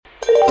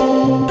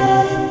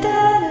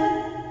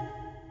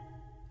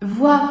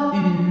Voie 1,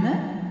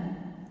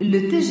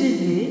 le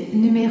TGV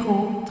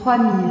numéro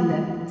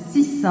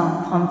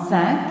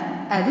 3635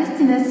 à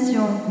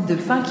destination de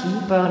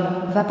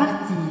Funky-Pearl va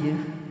partir.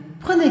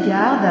 Prenez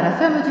garde à la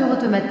fermeture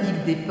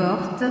automatique des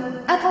portes.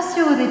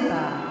 Attention au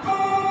départ.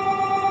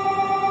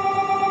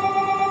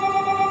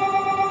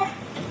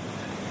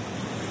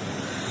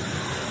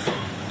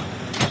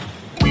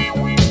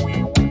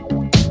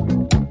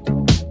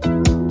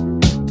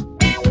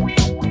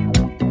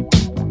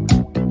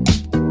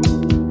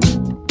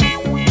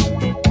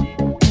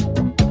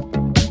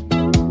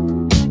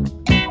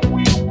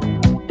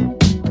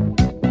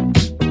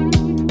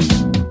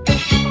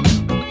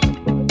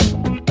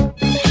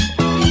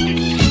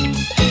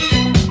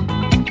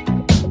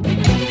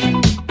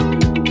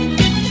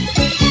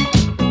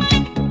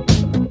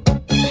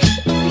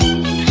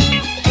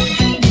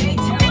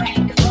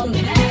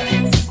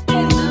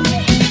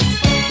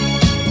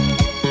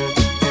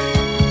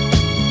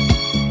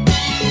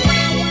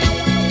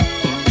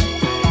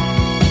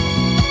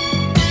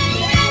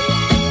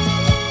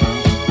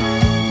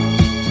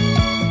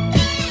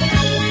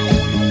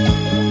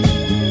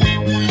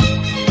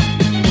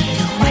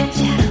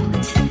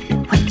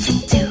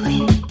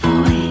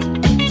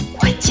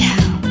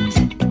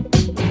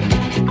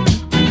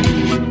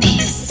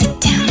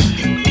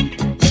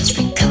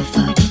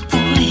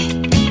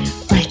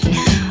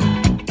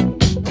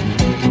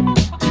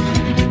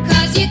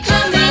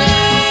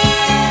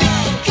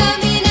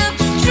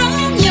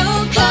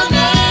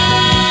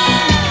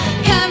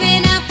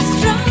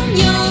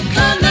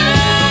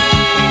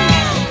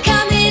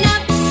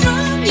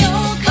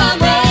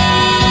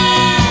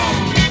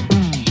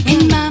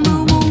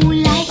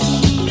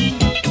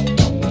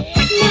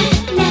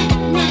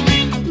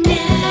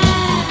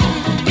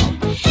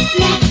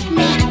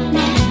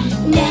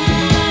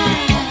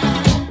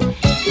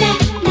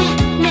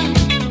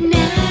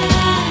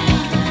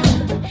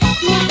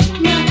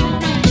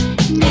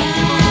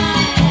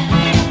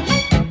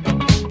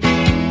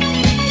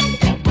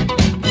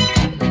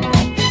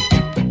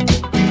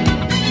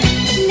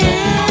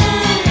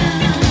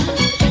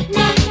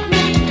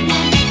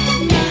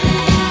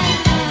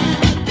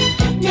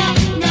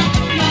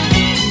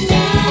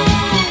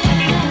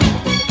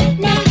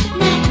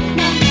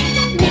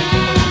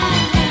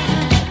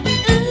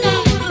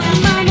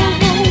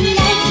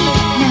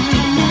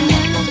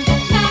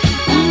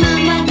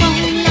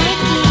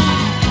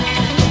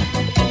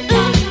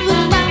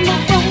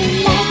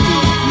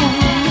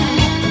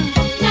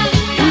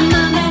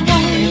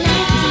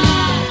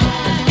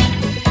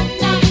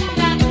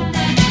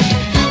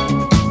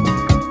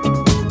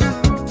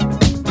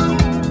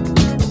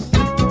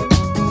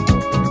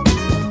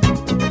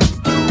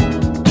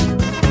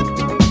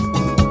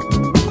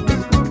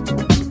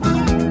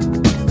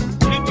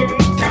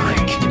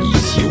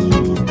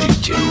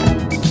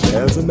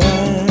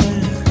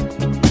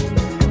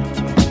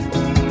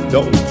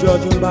 Don't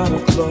judge him by the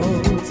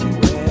clothes he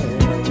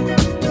wears.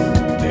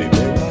 They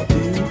may not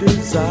be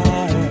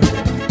desired.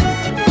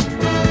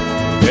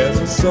 There's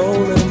a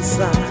soul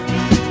inside.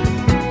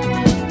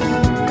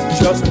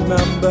 Just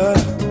remember,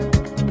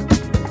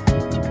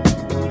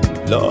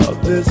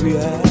 love is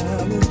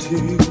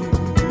reality.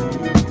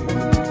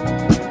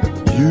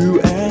 You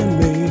and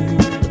me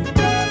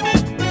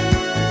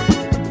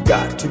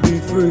got to be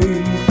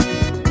free.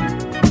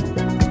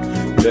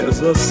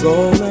 There's a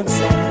soul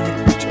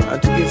inside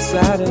trying to get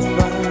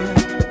satisfied.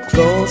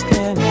 Clothes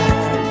can't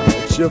hide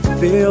what you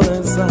feel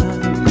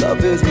inside.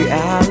 Love is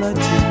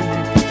reality.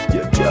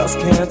 You just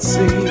can't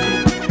see.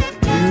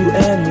 You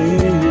and me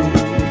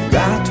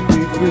got to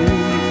be free.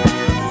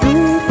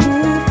 Free,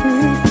 free,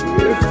 free,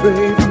 free,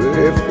 free,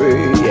 free,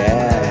 free,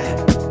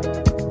 yeah.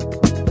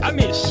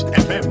 Amis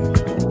FM.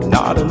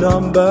 Not a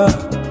number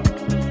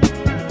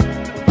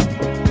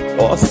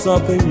or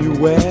something you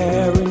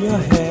wear in your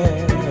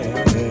hair.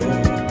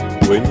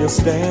 When you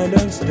stand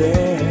and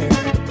stare,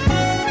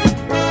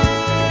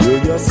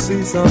 will you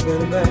see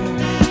something there?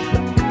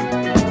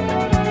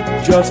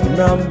 Just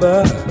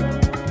remember,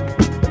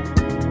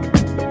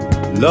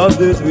 love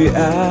is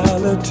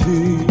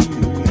reality.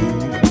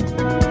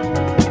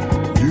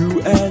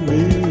 You and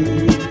me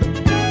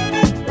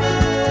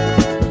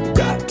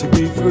got to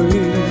be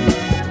free.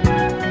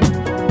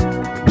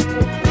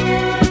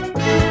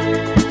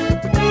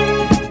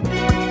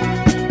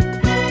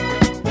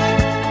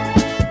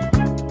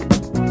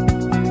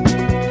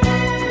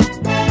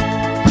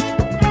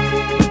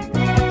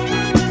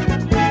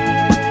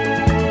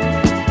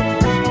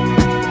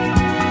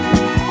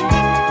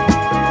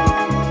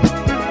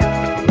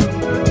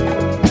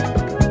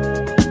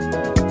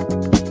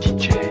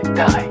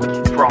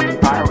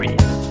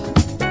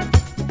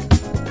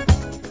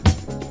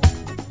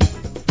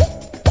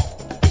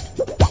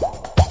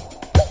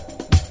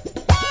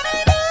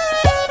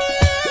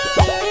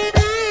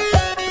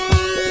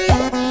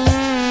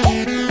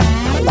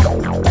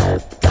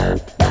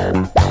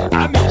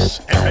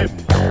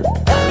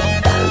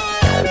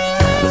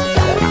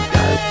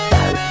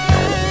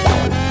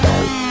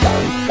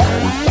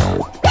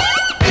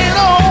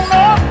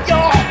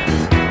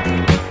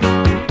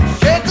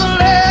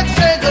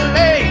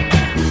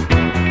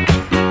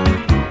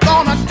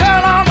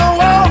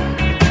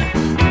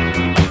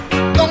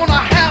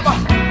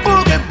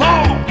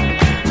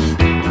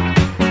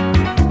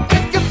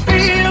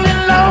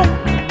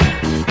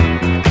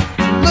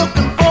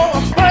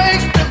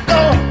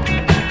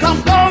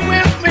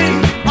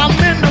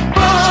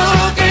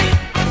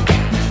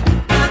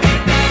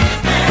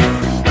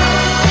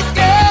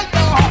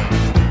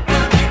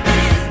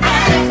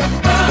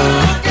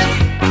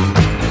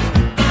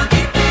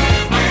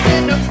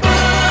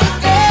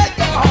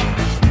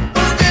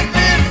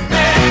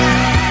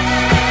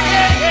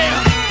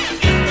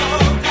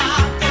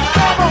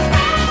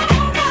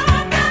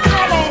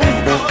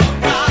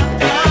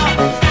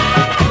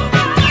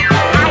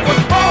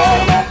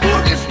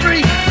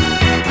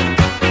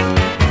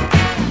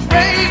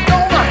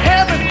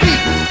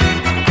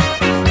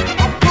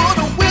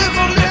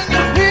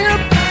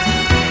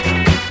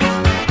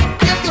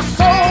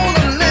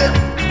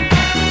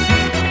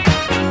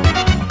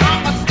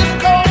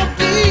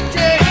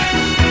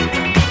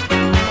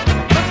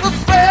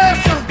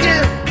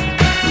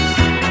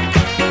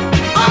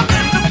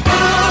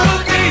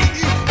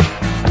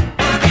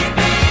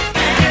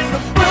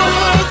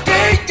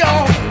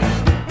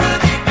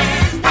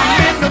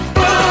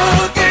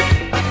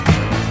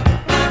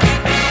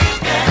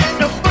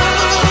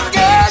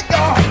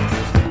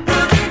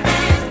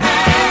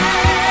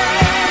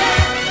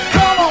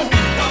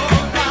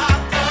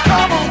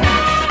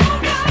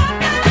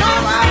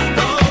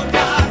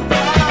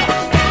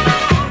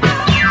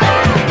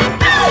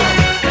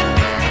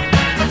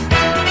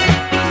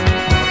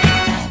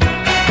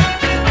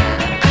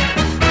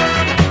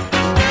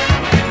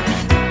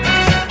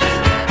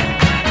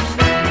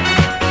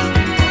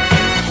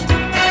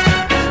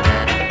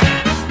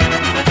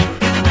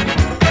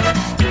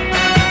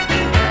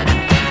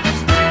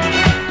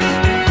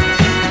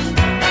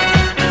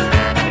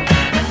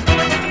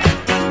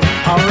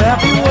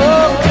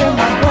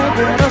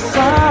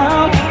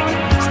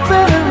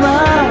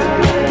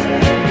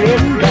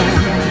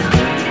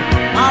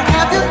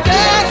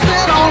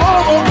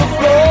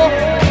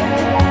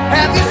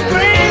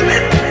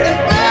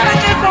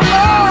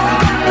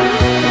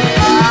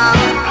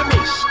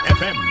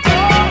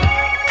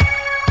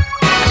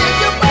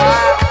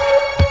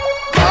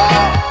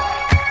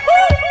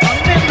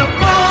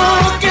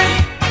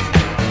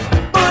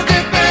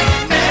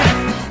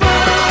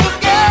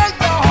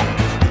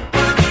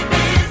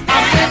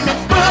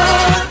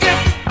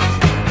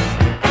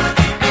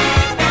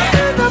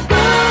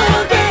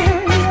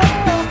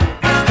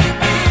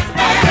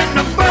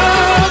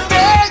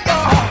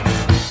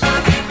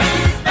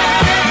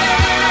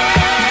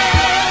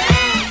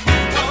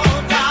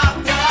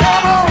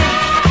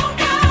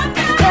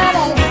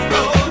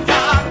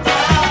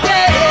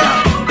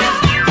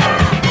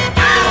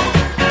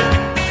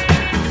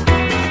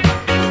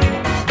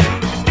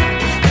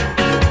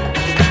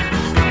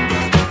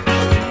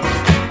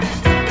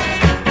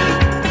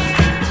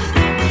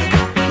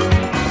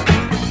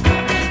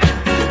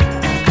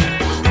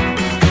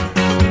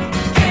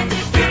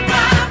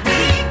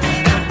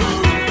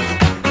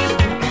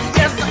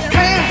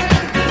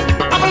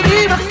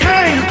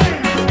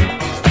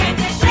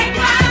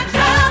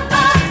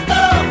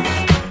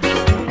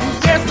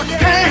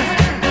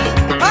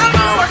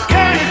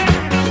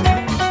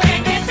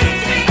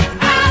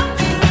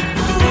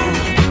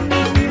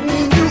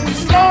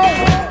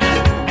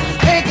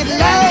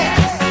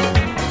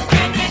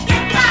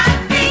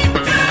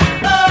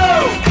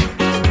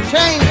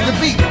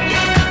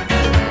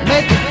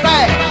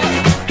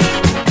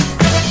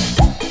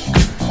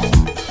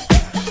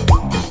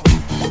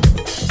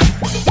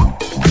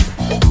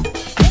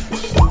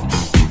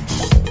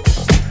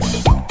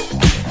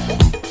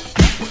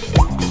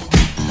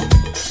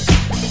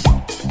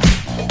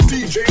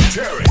 DJ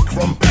Tarek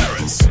from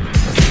Paris.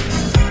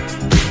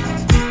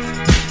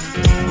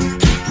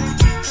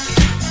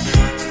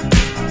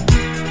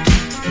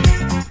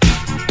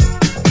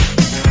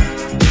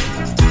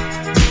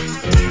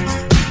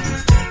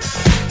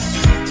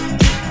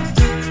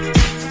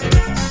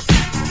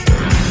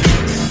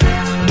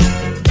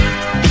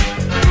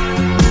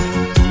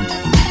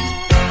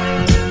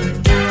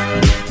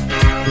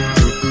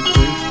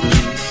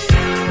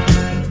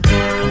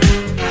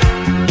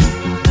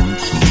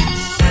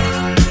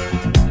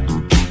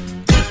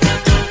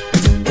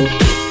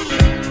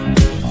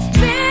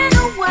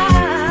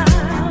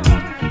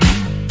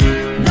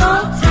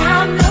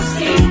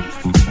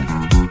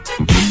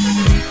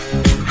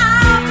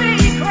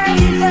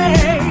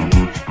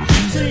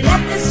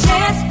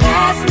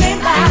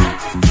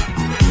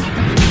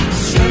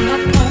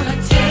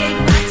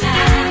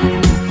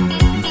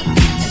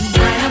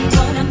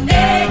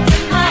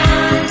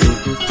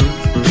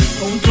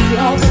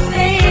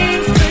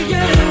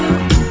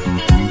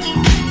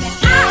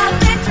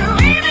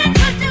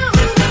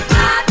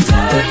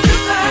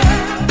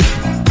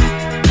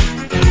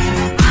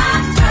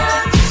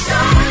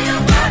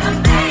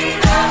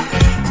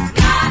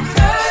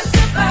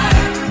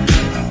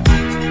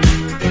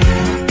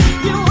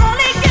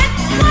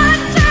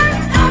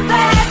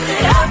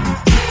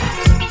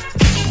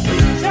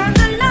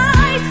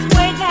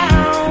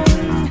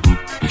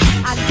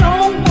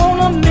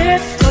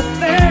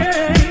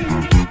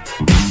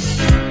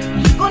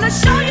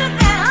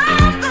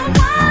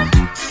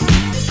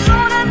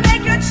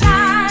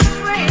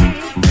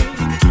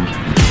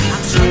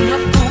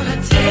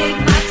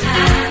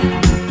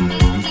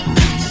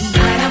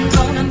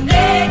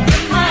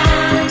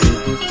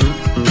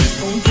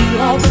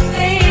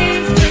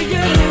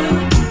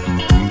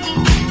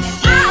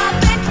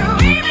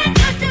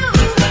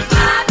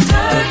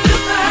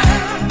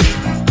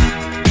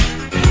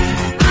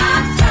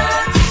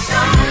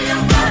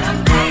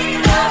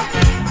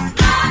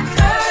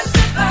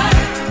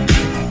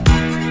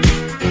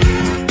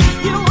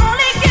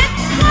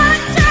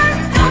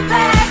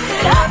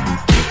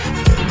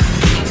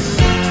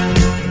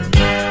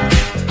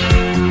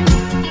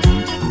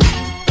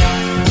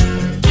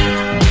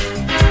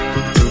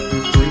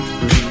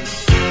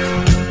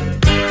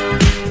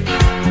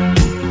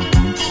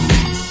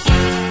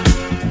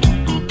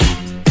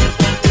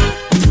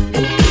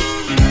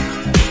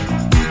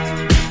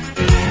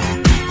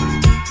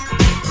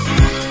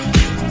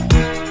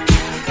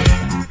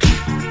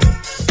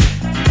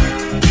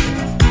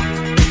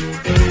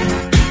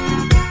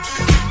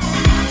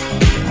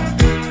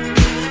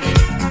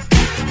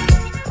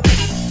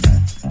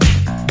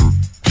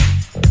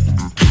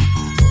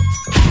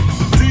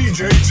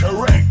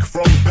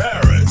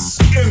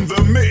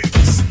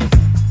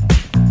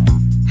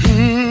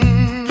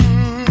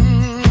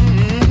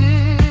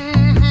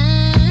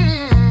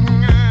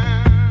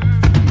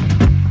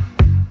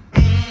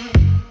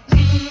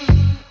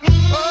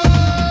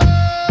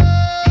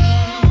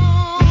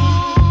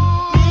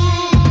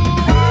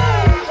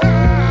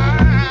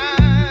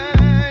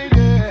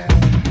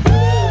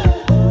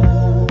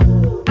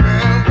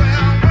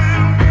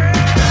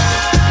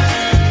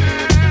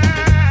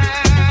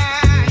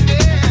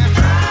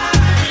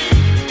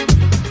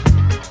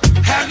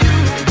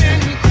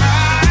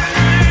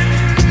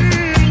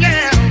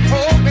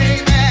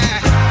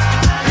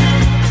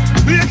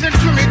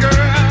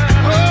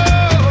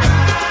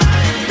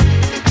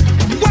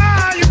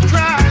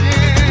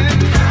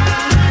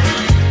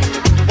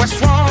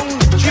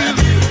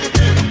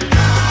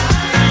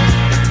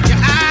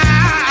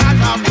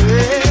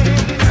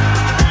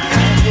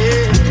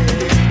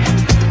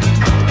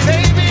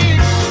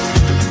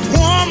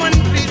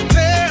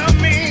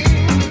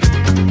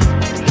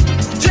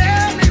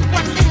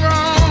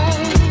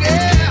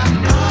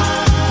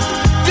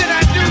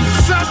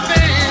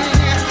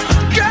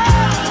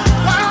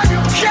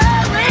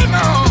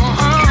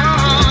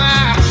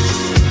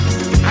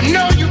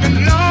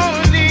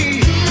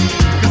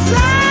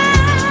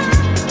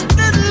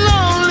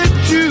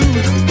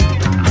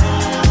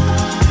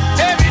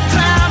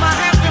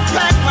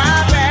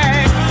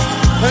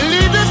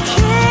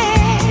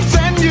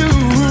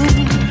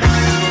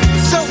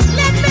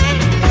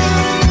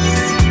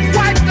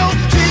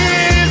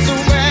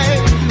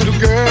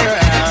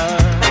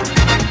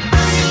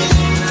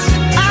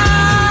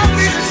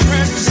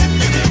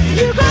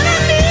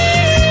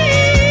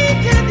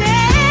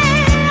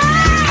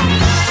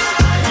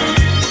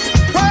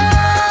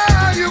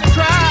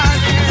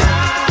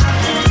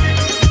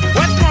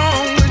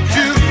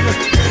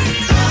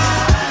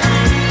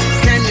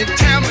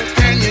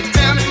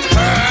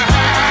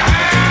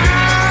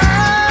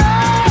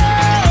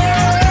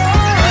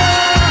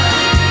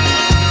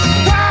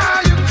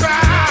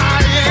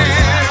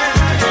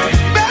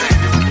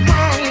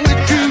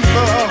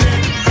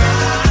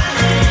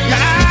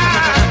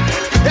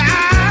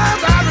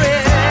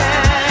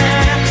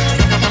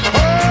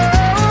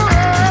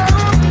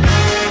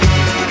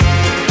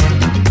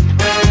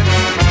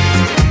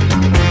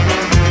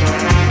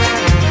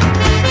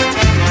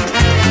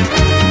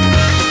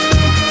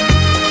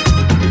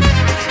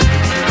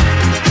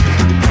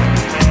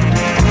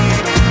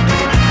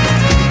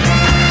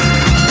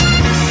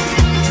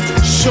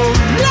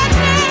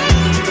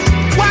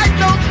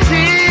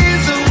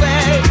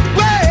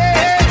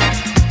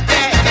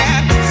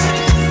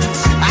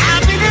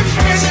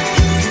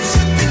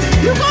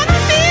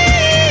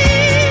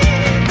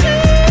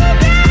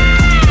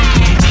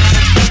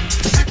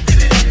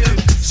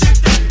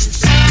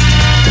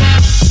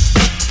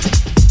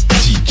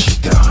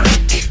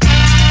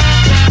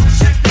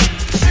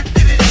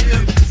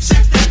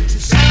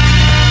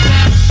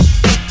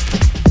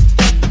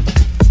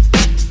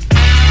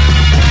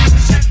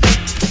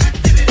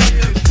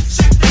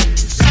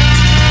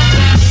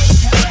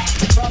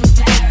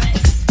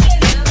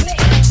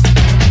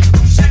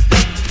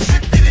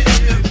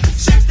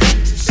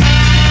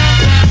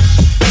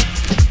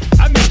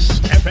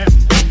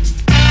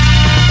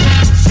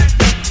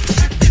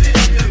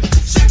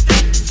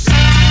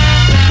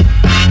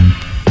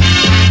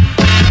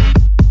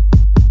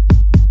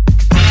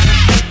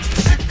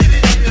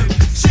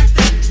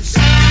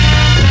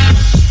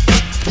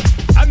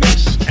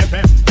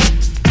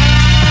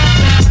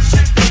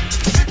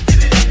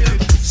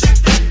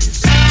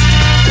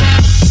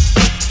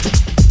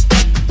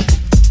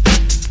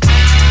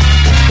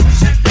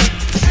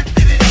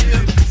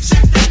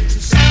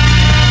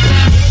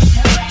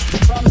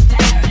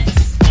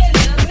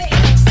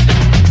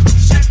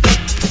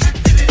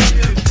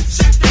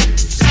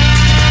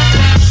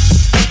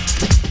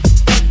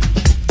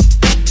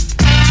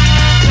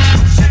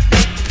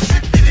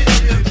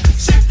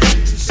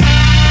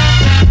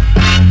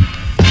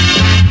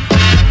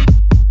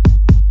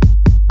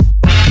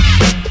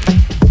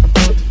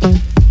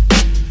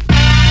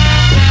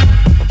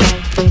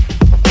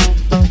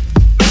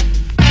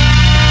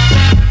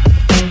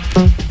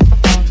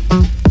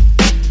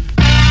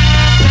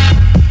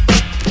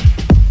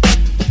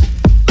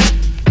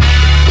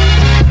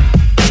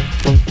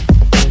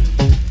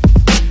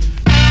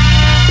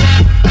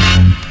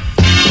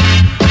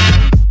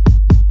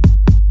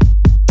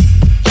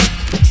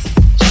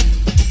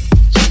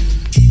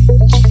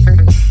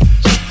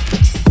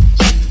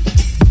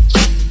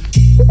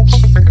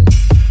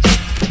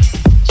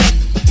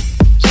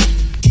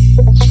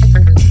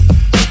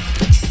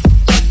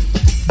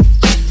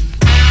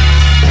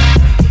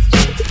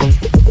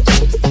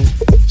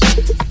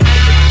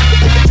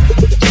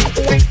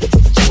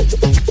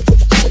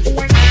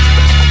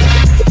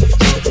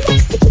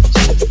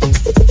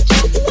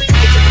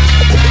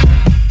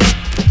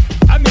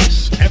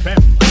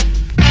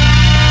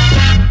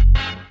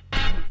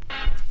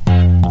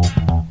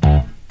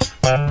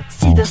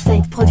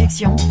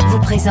 Productions vous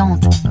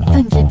présente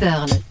Funky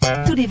Pearl,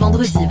 tous les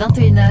vendredis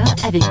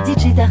 21h avec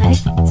DJ Tarek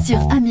sur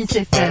Amis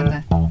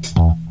FM.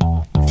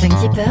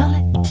 Funky Pearl,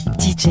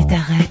 DJ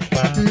Tarek.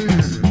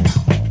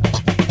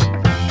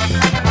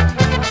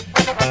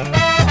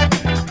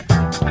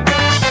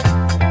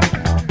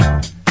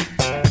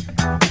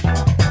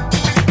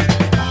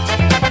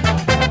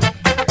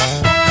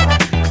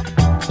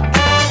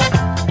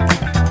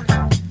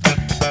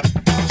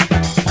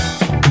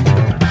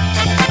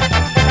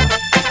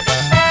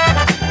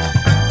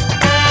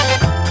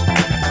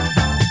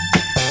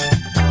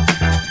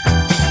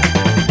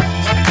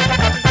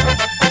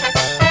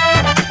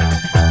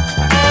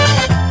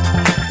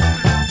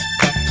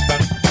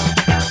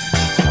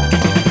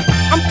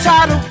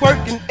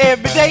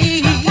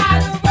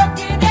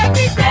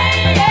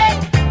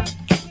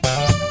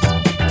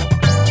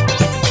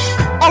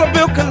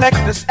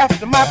 Collectors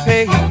after my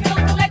pay.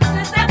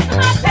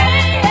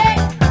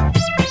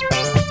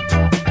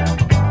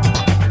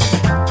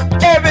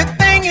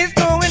 Everything is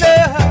going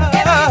up.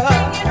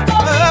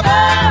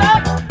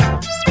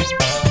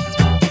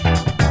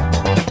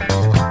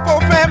 For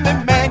a family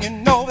man, you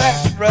know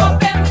that's rough.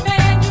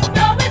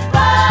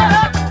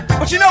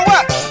 But you know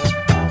what?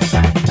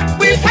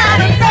 We've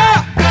had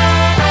enough.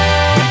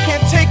 We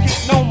can't take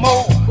it no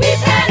more.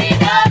 We've had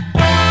enough.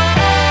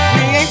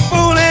 We ain't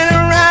fooling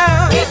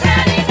around. We've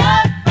had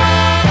enough.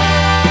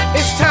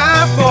 It's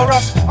time for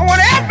us. I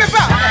want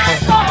everybody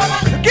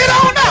to get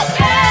on up.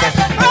 Can't take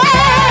it no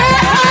more.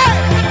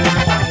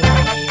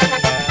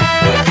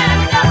 We've had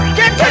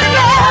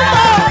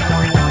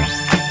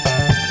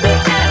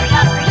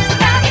enough. It's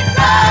time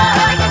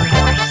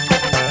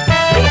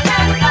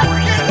to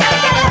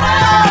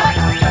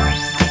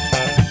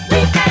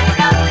We've had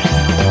enough.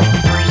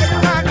 It's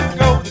time to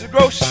go to the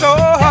grocery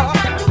store.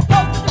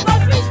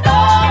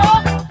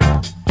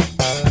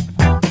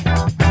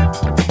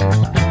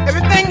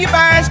 Everything you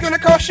buy is gonna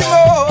cost you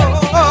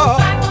more.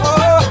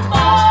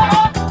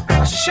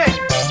 It's a shame.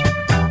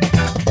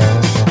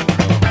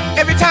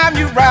 Every time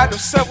you ride the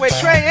subway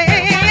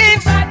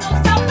trains,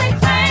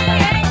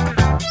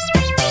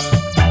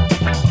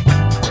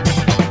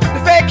 the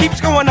fare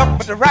keeps going up,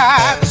 but the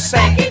ride the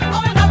same.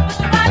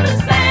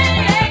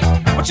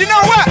 But you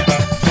know what?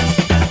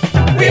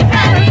 We've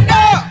had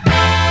enough.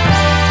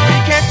 We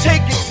can't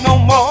take it no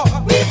more.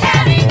 We've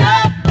had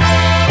enough.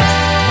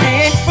 We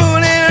ain't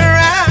fooling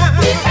around.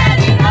 We've had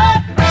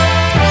enough.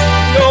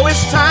 No,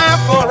 it's time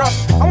for us.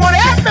 I want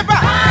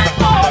everybody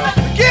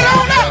to get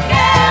on up.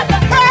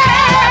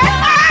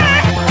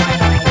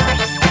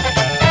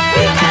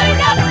 We've had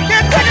enough.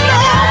 Can't take it no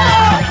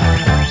more.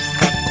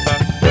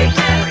 We've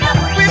had enough.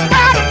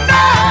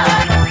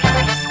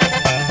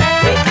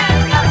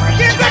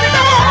 We've had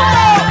enough.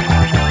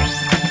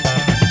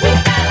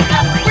 We've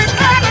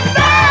had enough.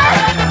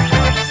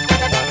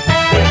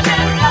 Can't take it no more. We've had enough. We've had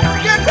enough. We've had enough.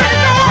 Can't take it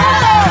no more.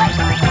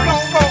 No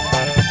more.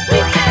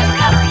 We've had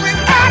enough.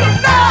 We've had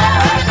enough.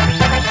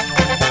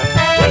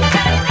 We've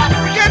had enough.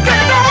 We can't take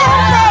it no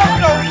more.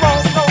 No more.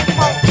 No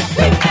more.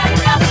 We've had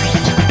enough.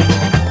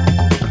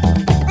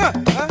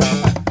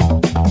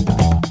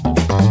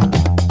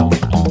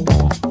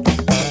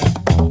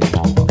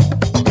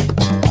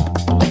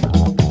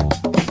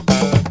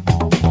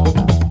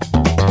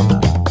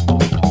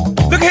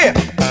 Look here.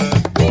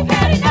 We've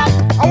had enough.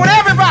 I want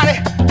everybody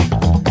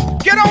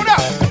get on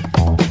up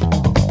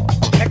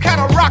and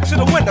kind of rock to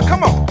the window.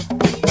 Come on.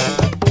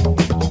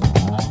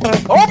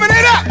 Open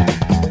it up.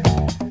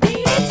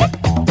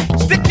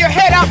 Stick your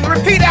head out and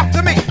repeat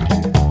after me.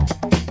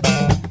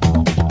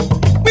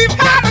 We've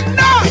had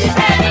enough. We've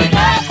had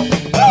enough.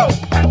 Woo.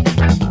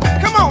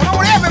 Come on, I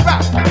want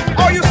everybody.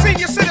 All you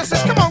senior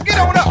citizens, come on, get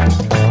on up.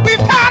 We've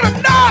had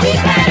enough.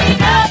 We've had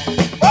enough.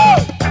 Woo.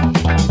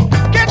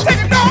 Can't take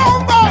it no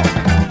more.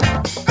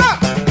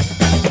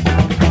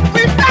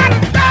 We've had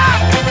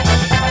enough.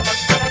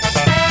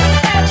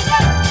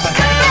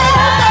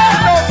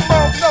 No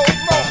more, no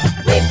more.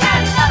 We've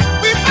had enough.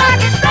 We've had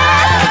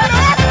enough.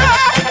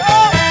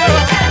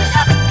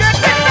 Can't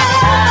take it no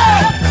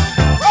more.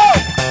 Woo.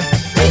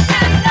 We've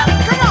had enough.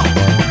 Come on.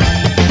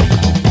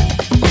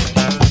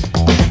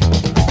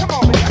 Come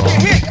on, man. I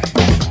can't hear you.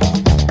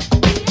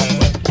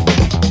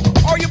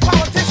 All you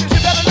politicians, you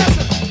better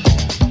listen.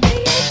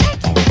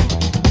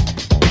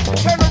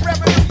 Turn the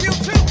revenue, you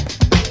too.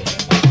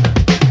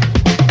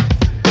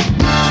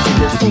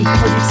 Cybersec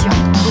Productions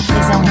vous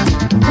présente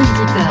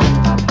Funky Pearl,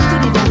 tous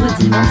les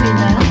vendredis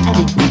 21h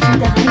avec DJ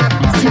Tarek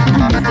sur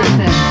Amis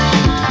FM.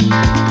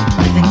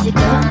 Funky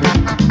Pearl,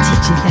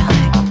 DJ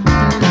Tarek.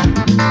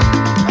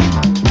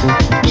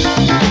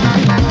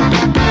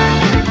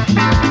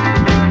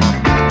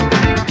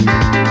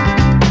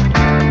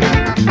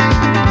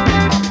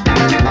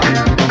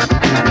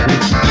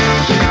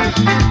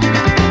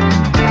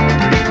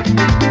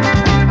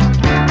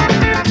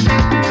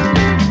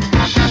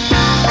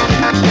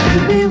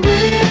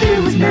 It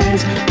was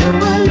nice. Oh,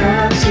 our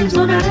love seems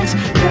so nice.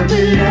 That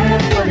we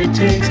love what it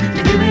takes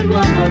to give it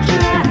one more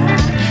try.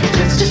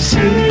 Just to see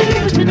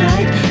you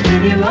tonight.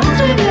 And you're always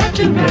left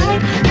to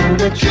right.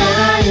 gonna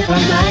try if I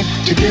might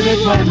to give it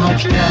one more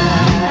try.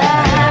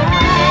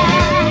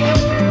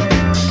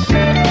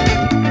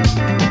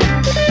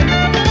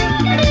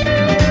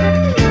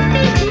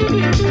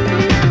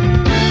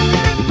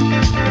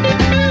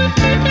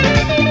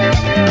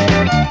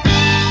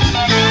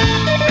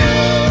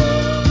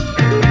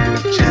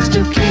 Just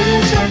to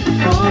kiss like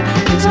before,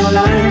 that's all I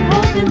am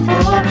hoping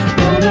for.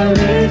 Gonna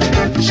reach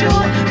back for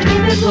sure to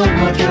give it one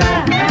more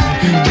try.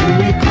 Do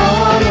we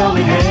call all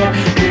we have?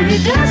 Maybe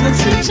it doesn't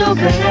seem so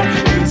bad.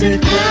 Is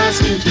it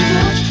asking too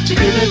much to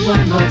give it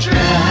one more try?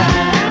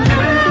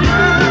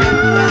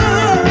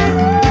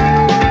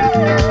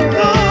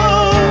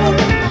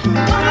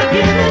 Wanna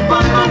give it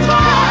one more try.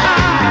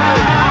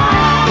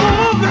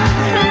 Oh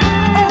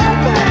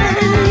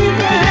baby,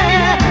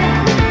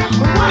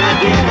 wanna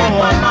give it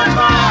one more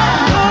try.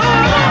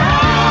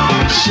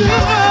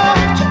 Sure,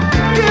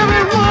 give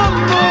it one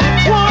more.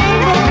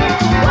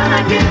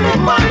 Wanna give it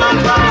one more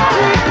try.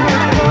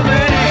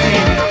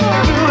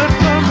 Do it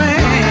for me.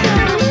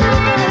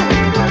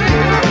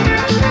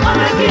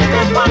 Wanna give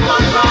it one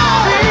more try.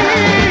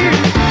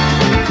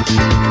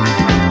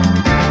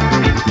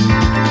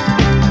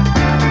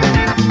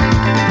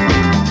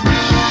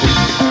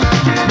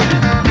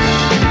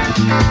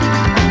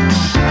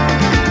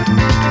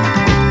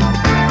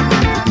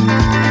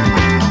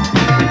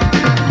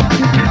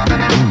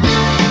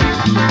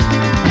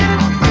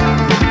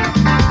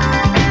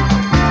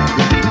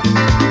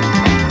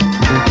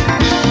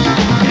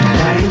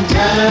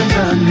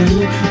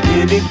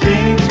 Many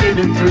things we've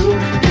been through.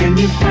 Can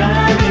you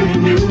find any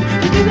new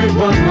to give it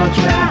one more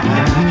try?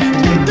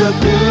 Take the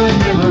good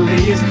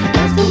memories,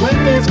 that's the way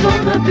it's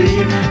gonna be.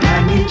 I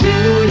need you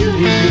need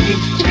me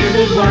to give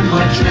it one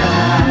more try.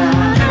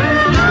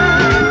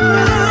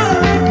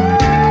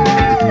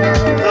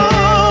 Oh,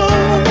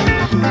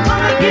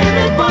 wanna give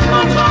it one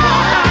more try.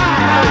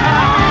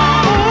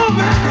 Oh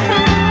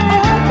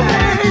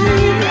baby,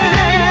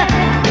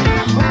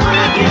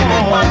 wanna give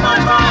it one more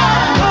try.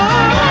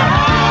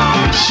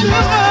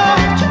 Sure.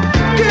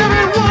 Give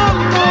it one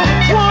more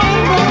try.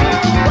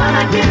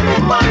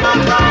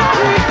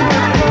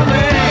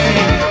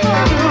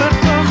 Do it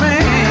for me.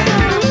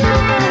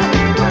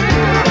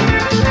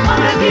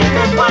 Wanna give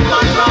it one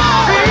more try.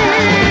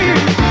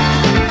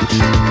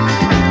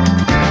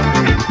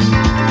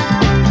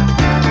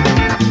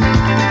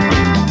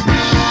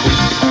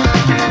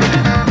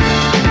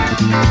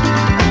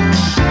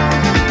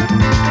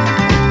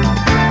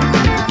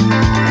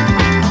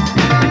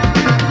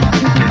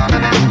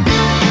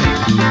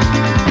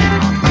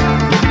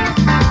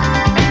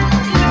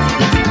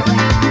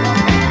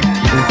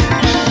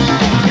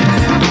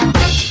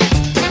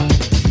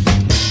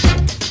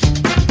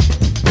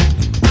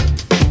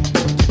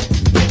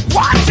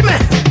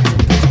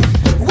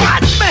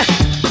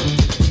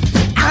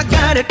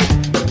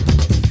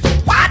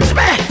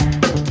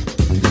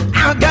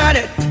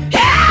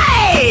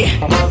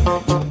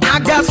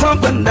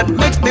 Something that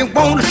makes me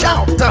want to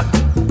shout.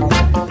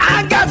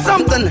 I got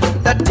something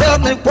that tells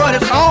me what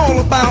it's all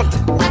about.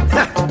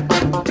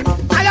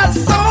 I got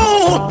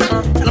soul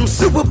and I'm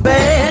super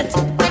bad.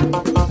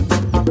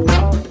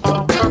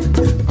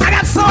 I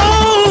got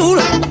soul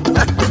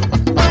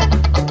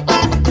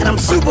and I'm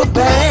super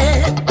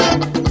bad.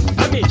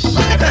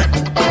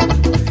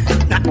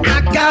 Now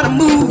I got a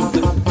move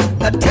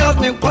that tells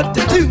me what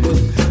to do.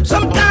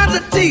 Sometimes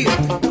it's easy.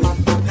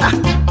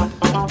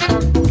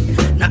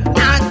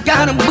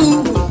 Got a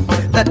move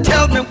that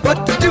tells me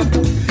what to do.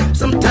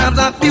 Sometimes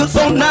I feel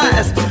so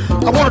nice,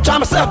 I wanna try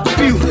myself a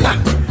few.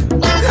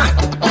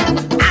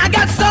 I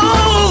got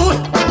soul,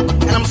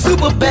 and I'm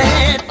super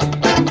bad.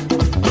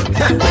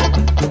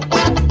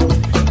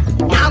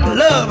 I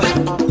love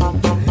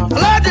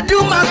to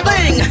do my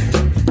thing,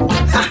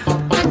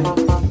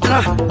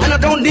 and I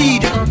don't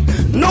need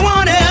no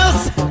one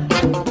else.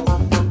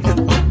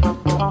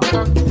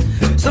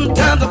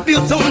 Sometimes I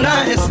feel so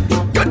nice,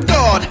 good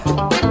God.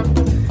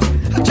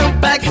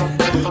 Jump back,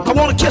 I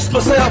wanna kiss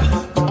myself.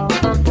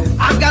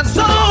 I've got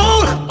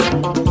soul,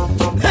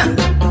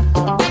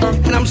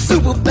 and I'm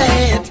super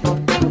bad.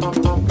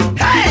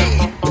 Hey,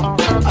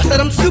 I said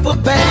I'm super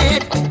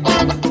bad.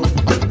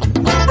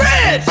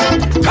 Bridge,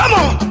 come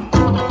on,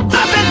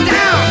 up and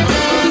down,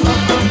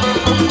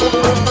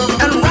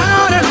 and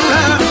round and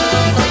round,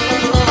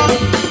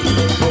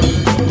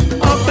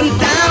 up and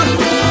down,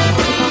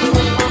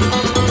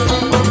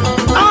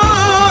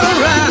 all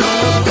around.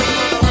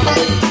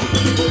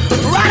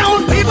 Right on,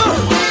 people.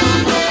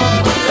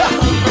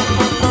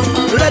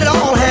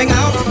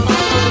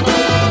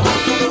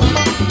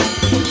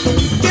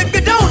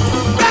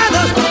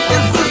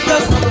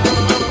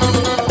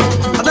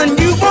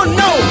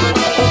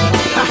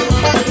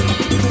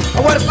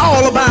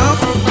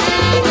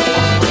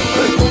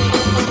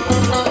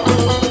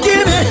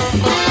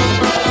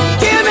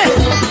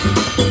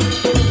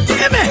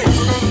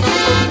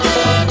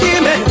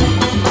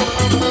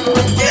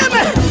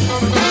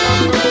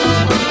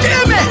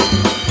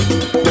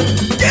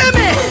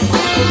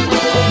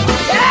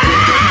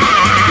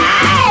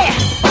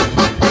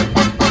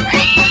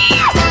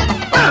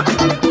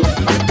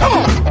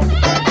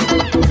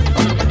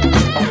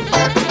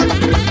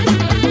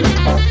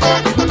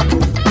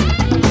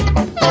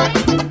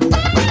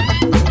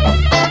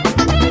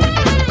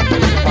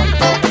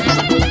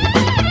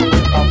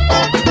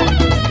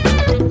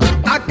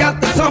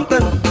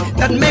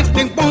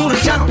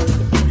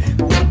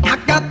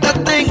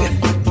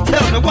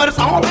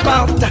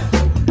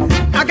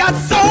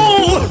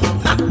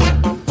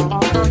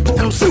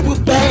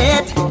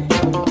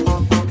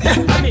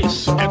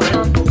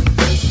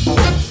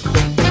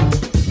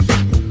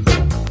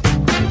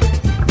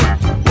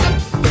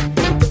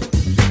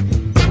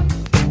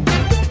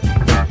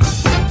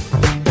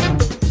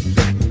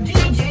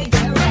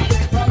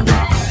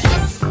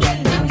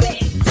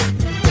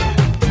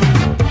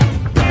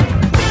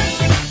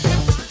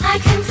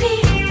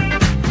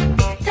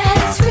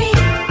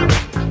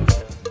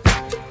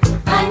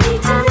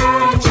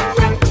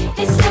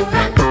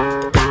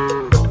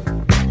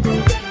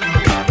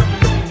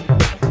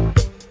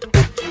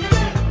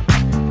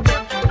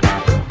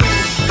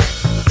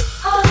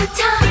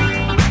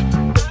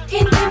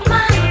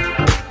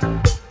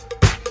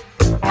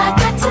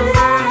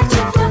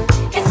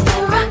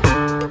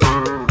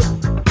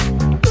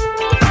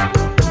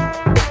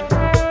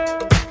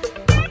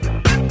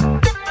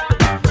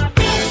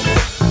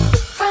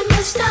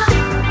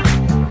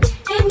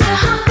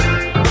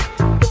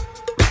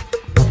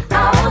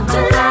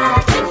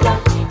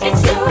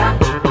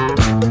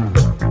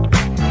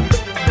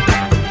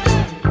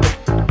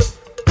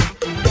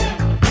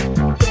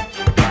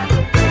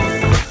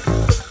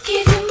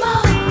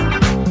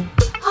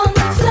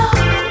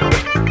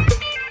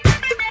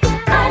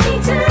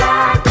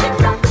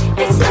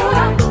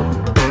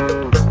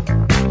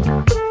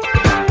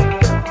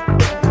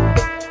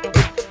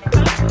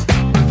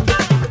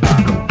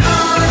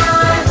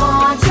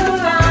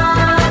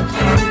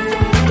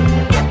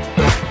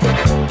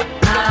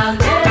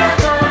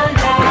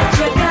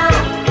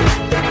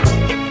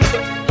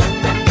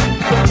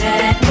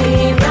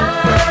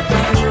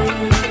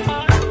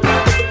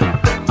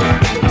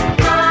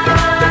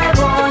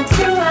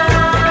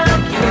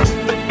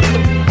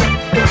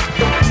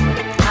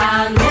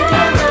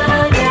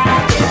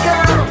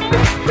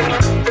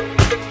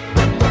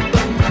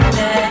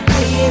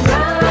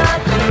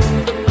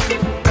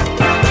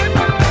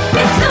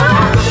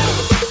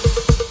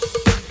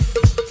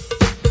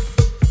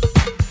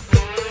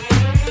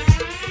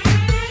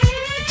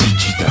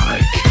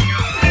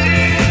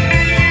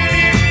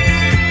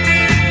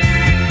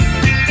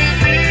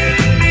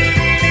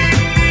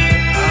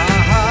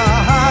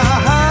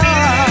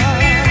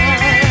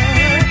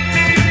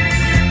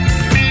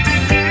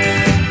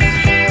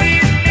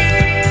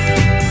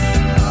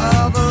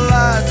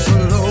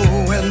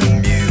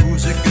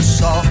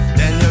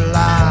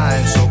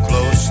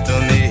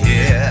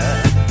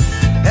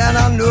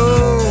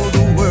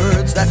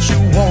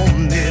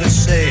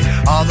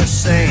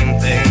 same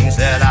things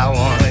that I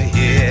want to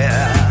hear.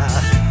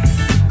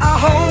 I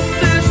hope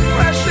this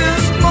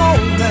precious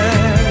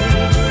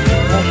moment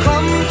will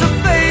come to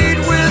fade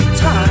with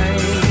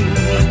time,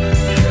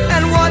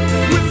 and what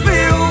we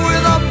feel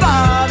with our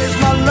bodies,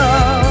 my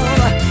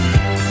love,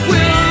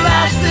 will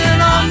last in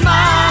our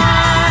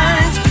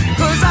minds.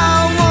 'Cause I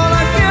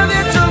wanna give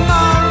you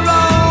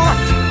tomorrow,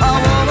 I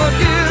wanna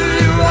give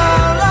you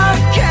all I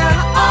can.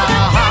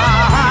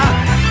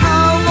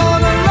 I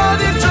wanna love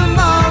you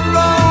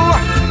tomorrow,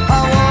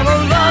 I wanna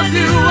love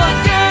you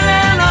again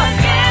and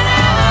again.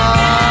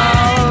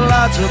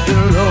 Lights have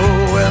been low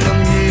and the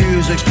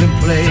music's been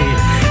played,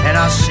 and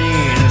I've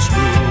seen this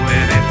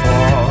movie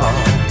before.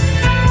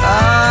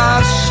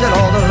 I've said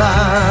all the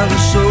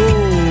lines so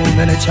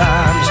many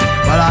times,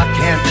 but I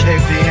can't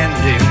take the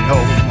ending no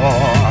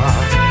more.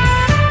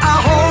 I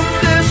hope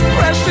this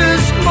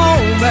precious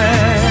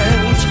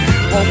moment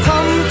will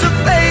come to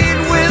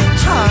fade with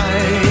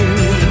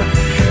time,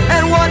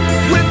 and what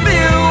we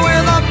feel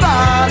with our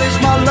bodies,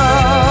 my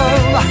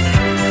love,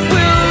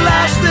 will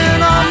last in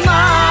our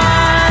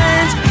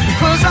minds.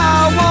 'Cause I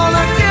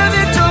wanna give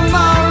you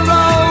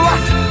tomorrow,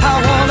 I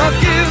wanna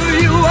give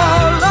you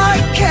all I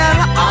can.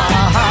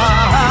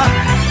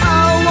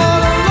 I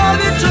wanna love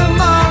you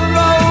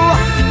tomorrow,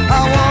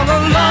 I wanna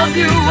love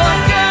you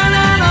again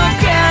and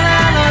again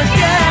and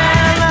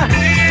again.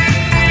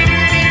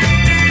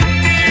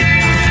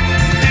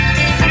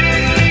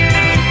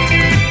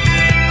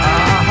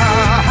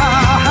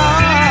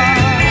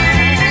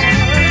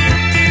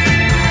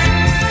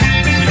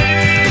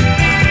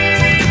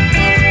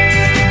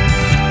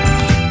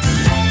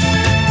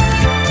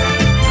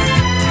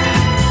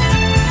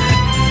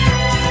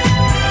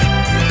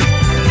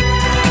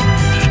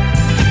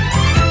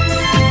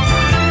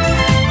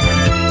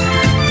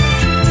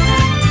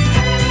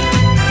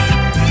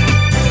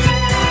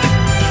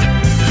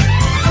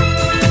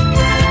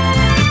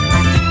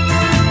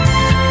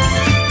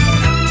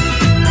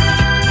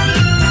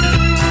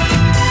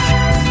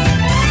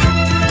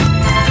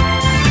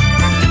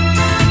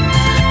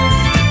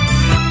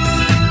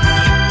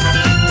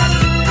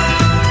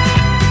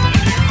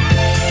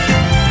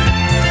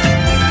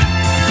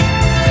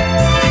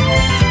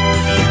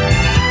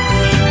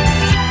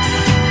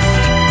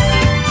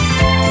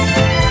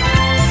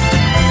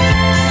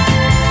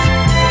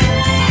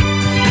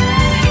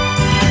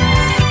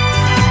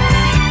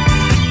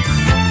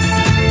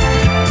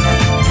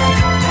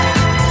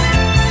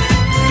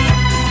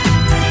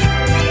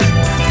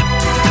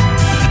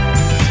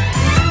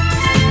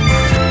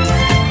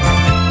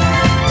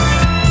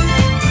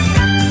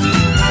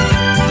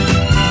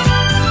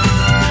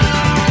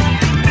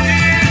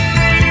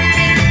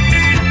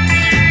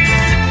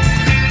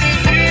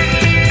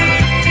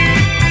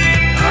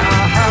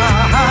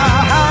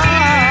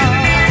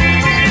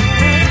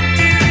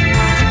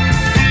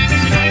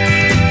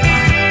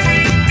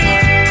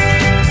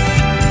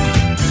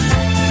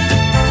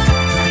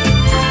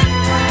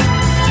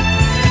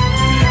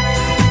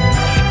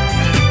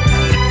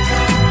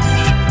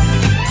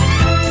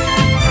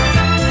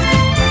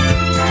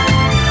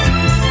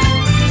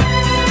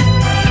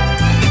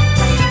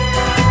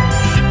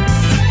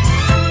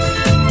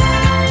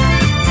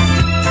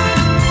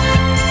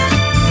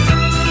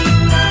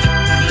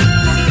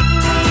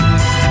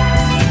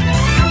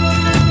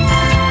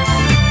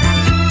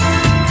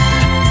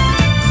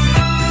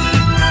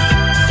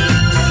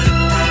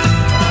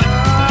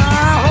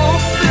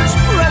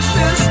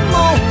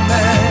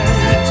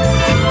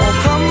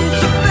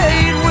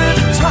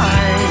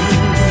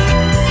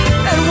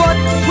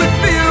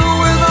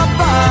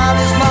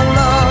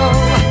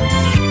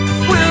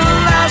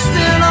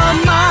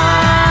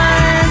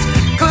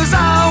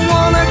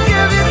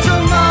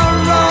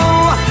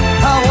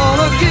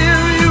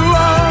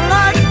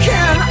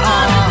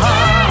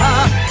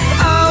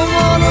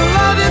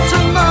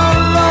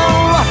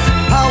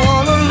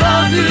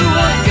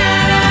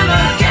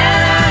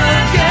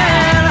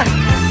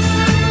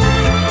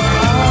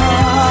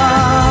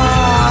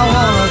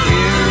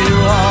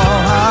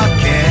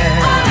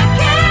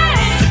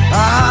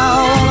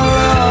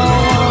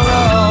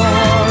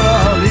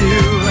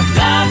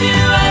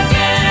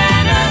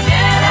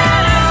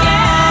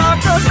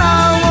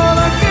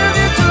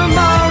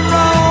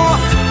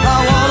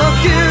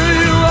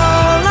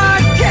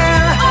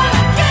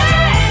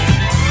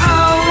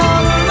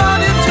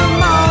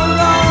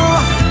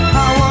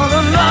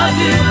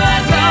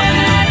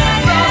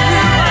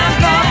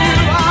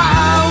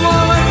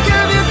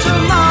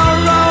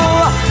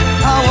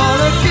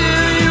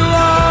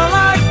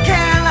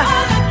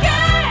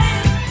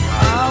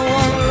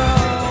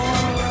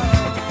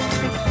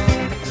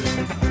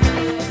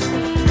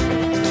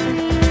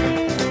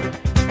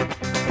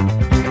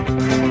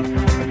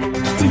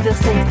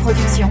 Riverside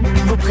Productions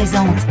vous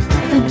présente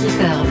Funky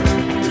Pearl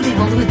tous les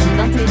vendredis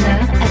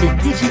 21h avec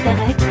DJ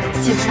Tarek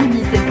sur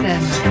Amis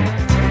FM.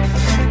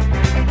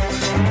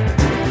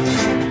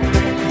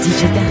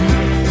 DJ Tarek,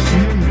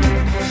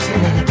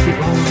 elle est la plus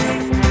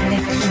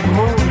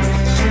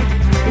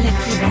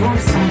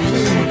grosse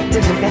envie de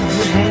vous faire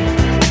bouger.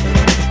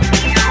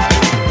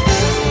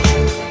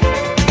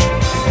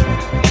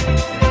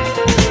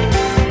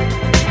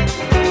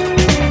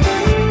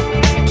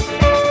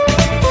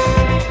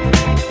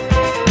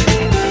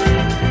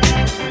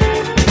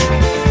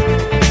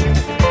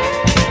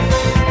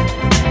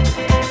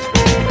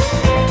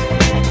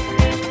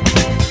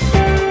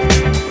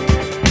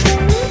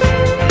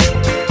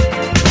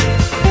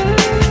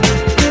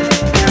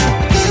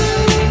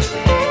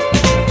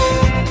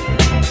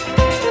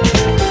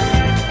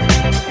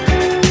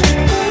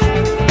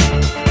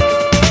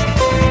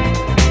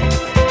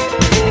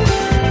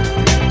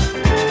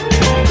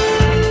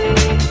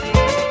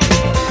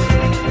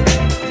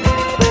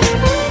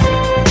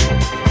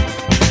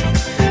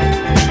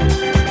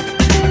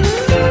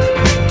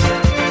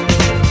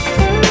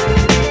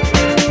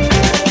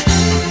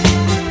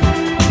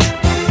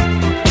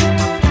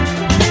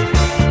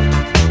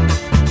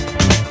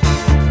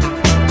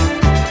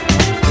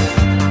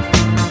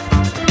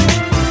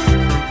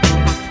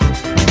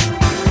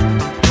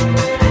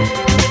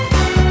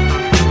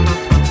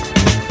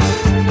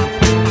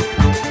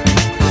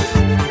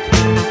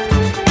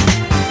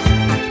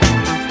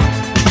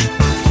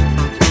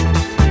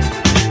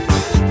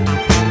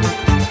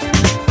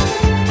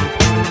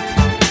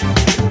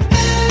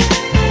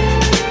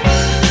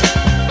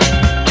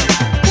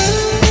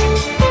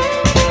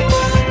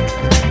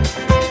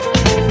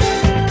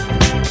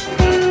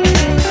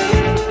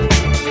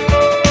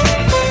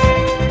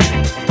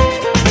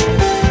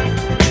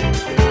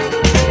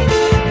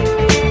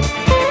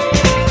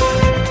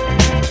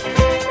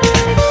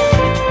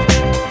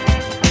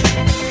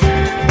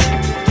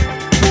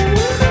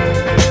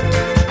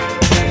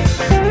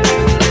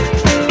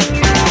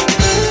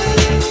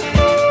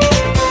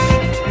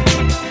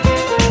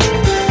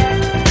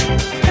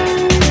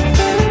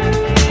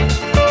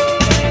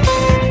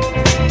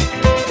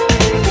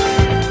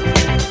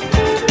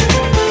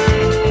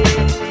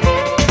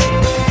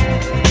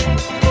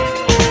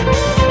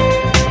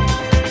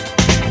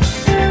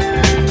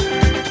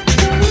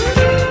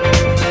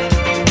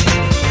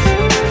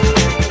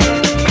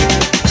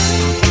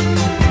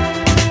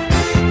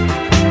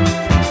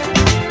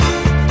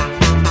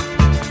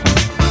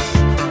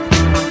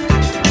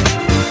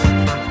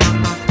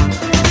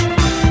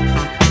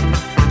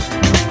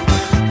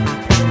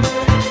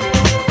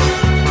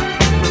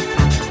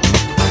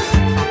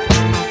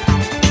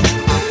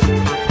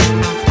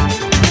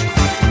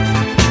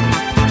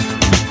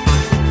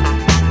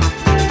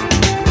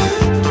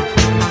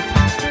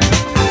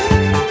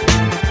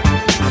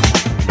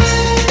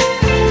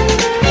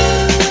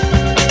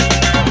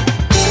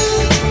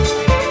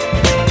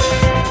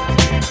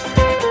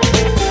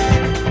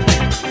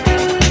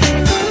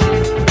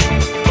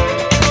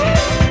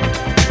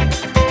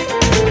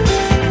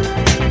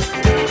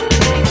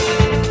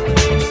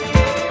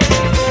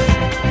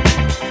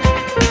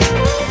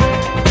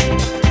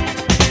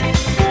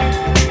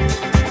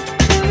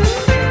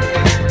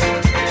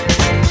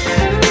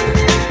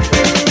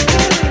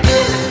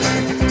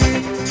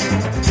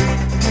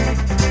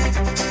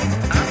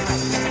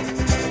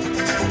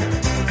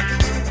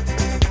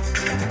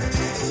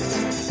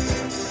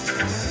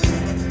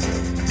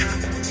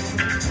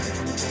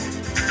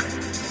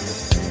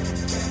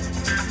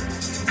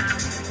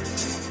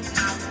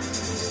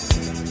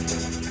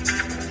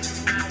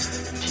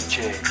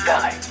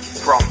 Tarek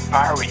from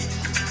Paris.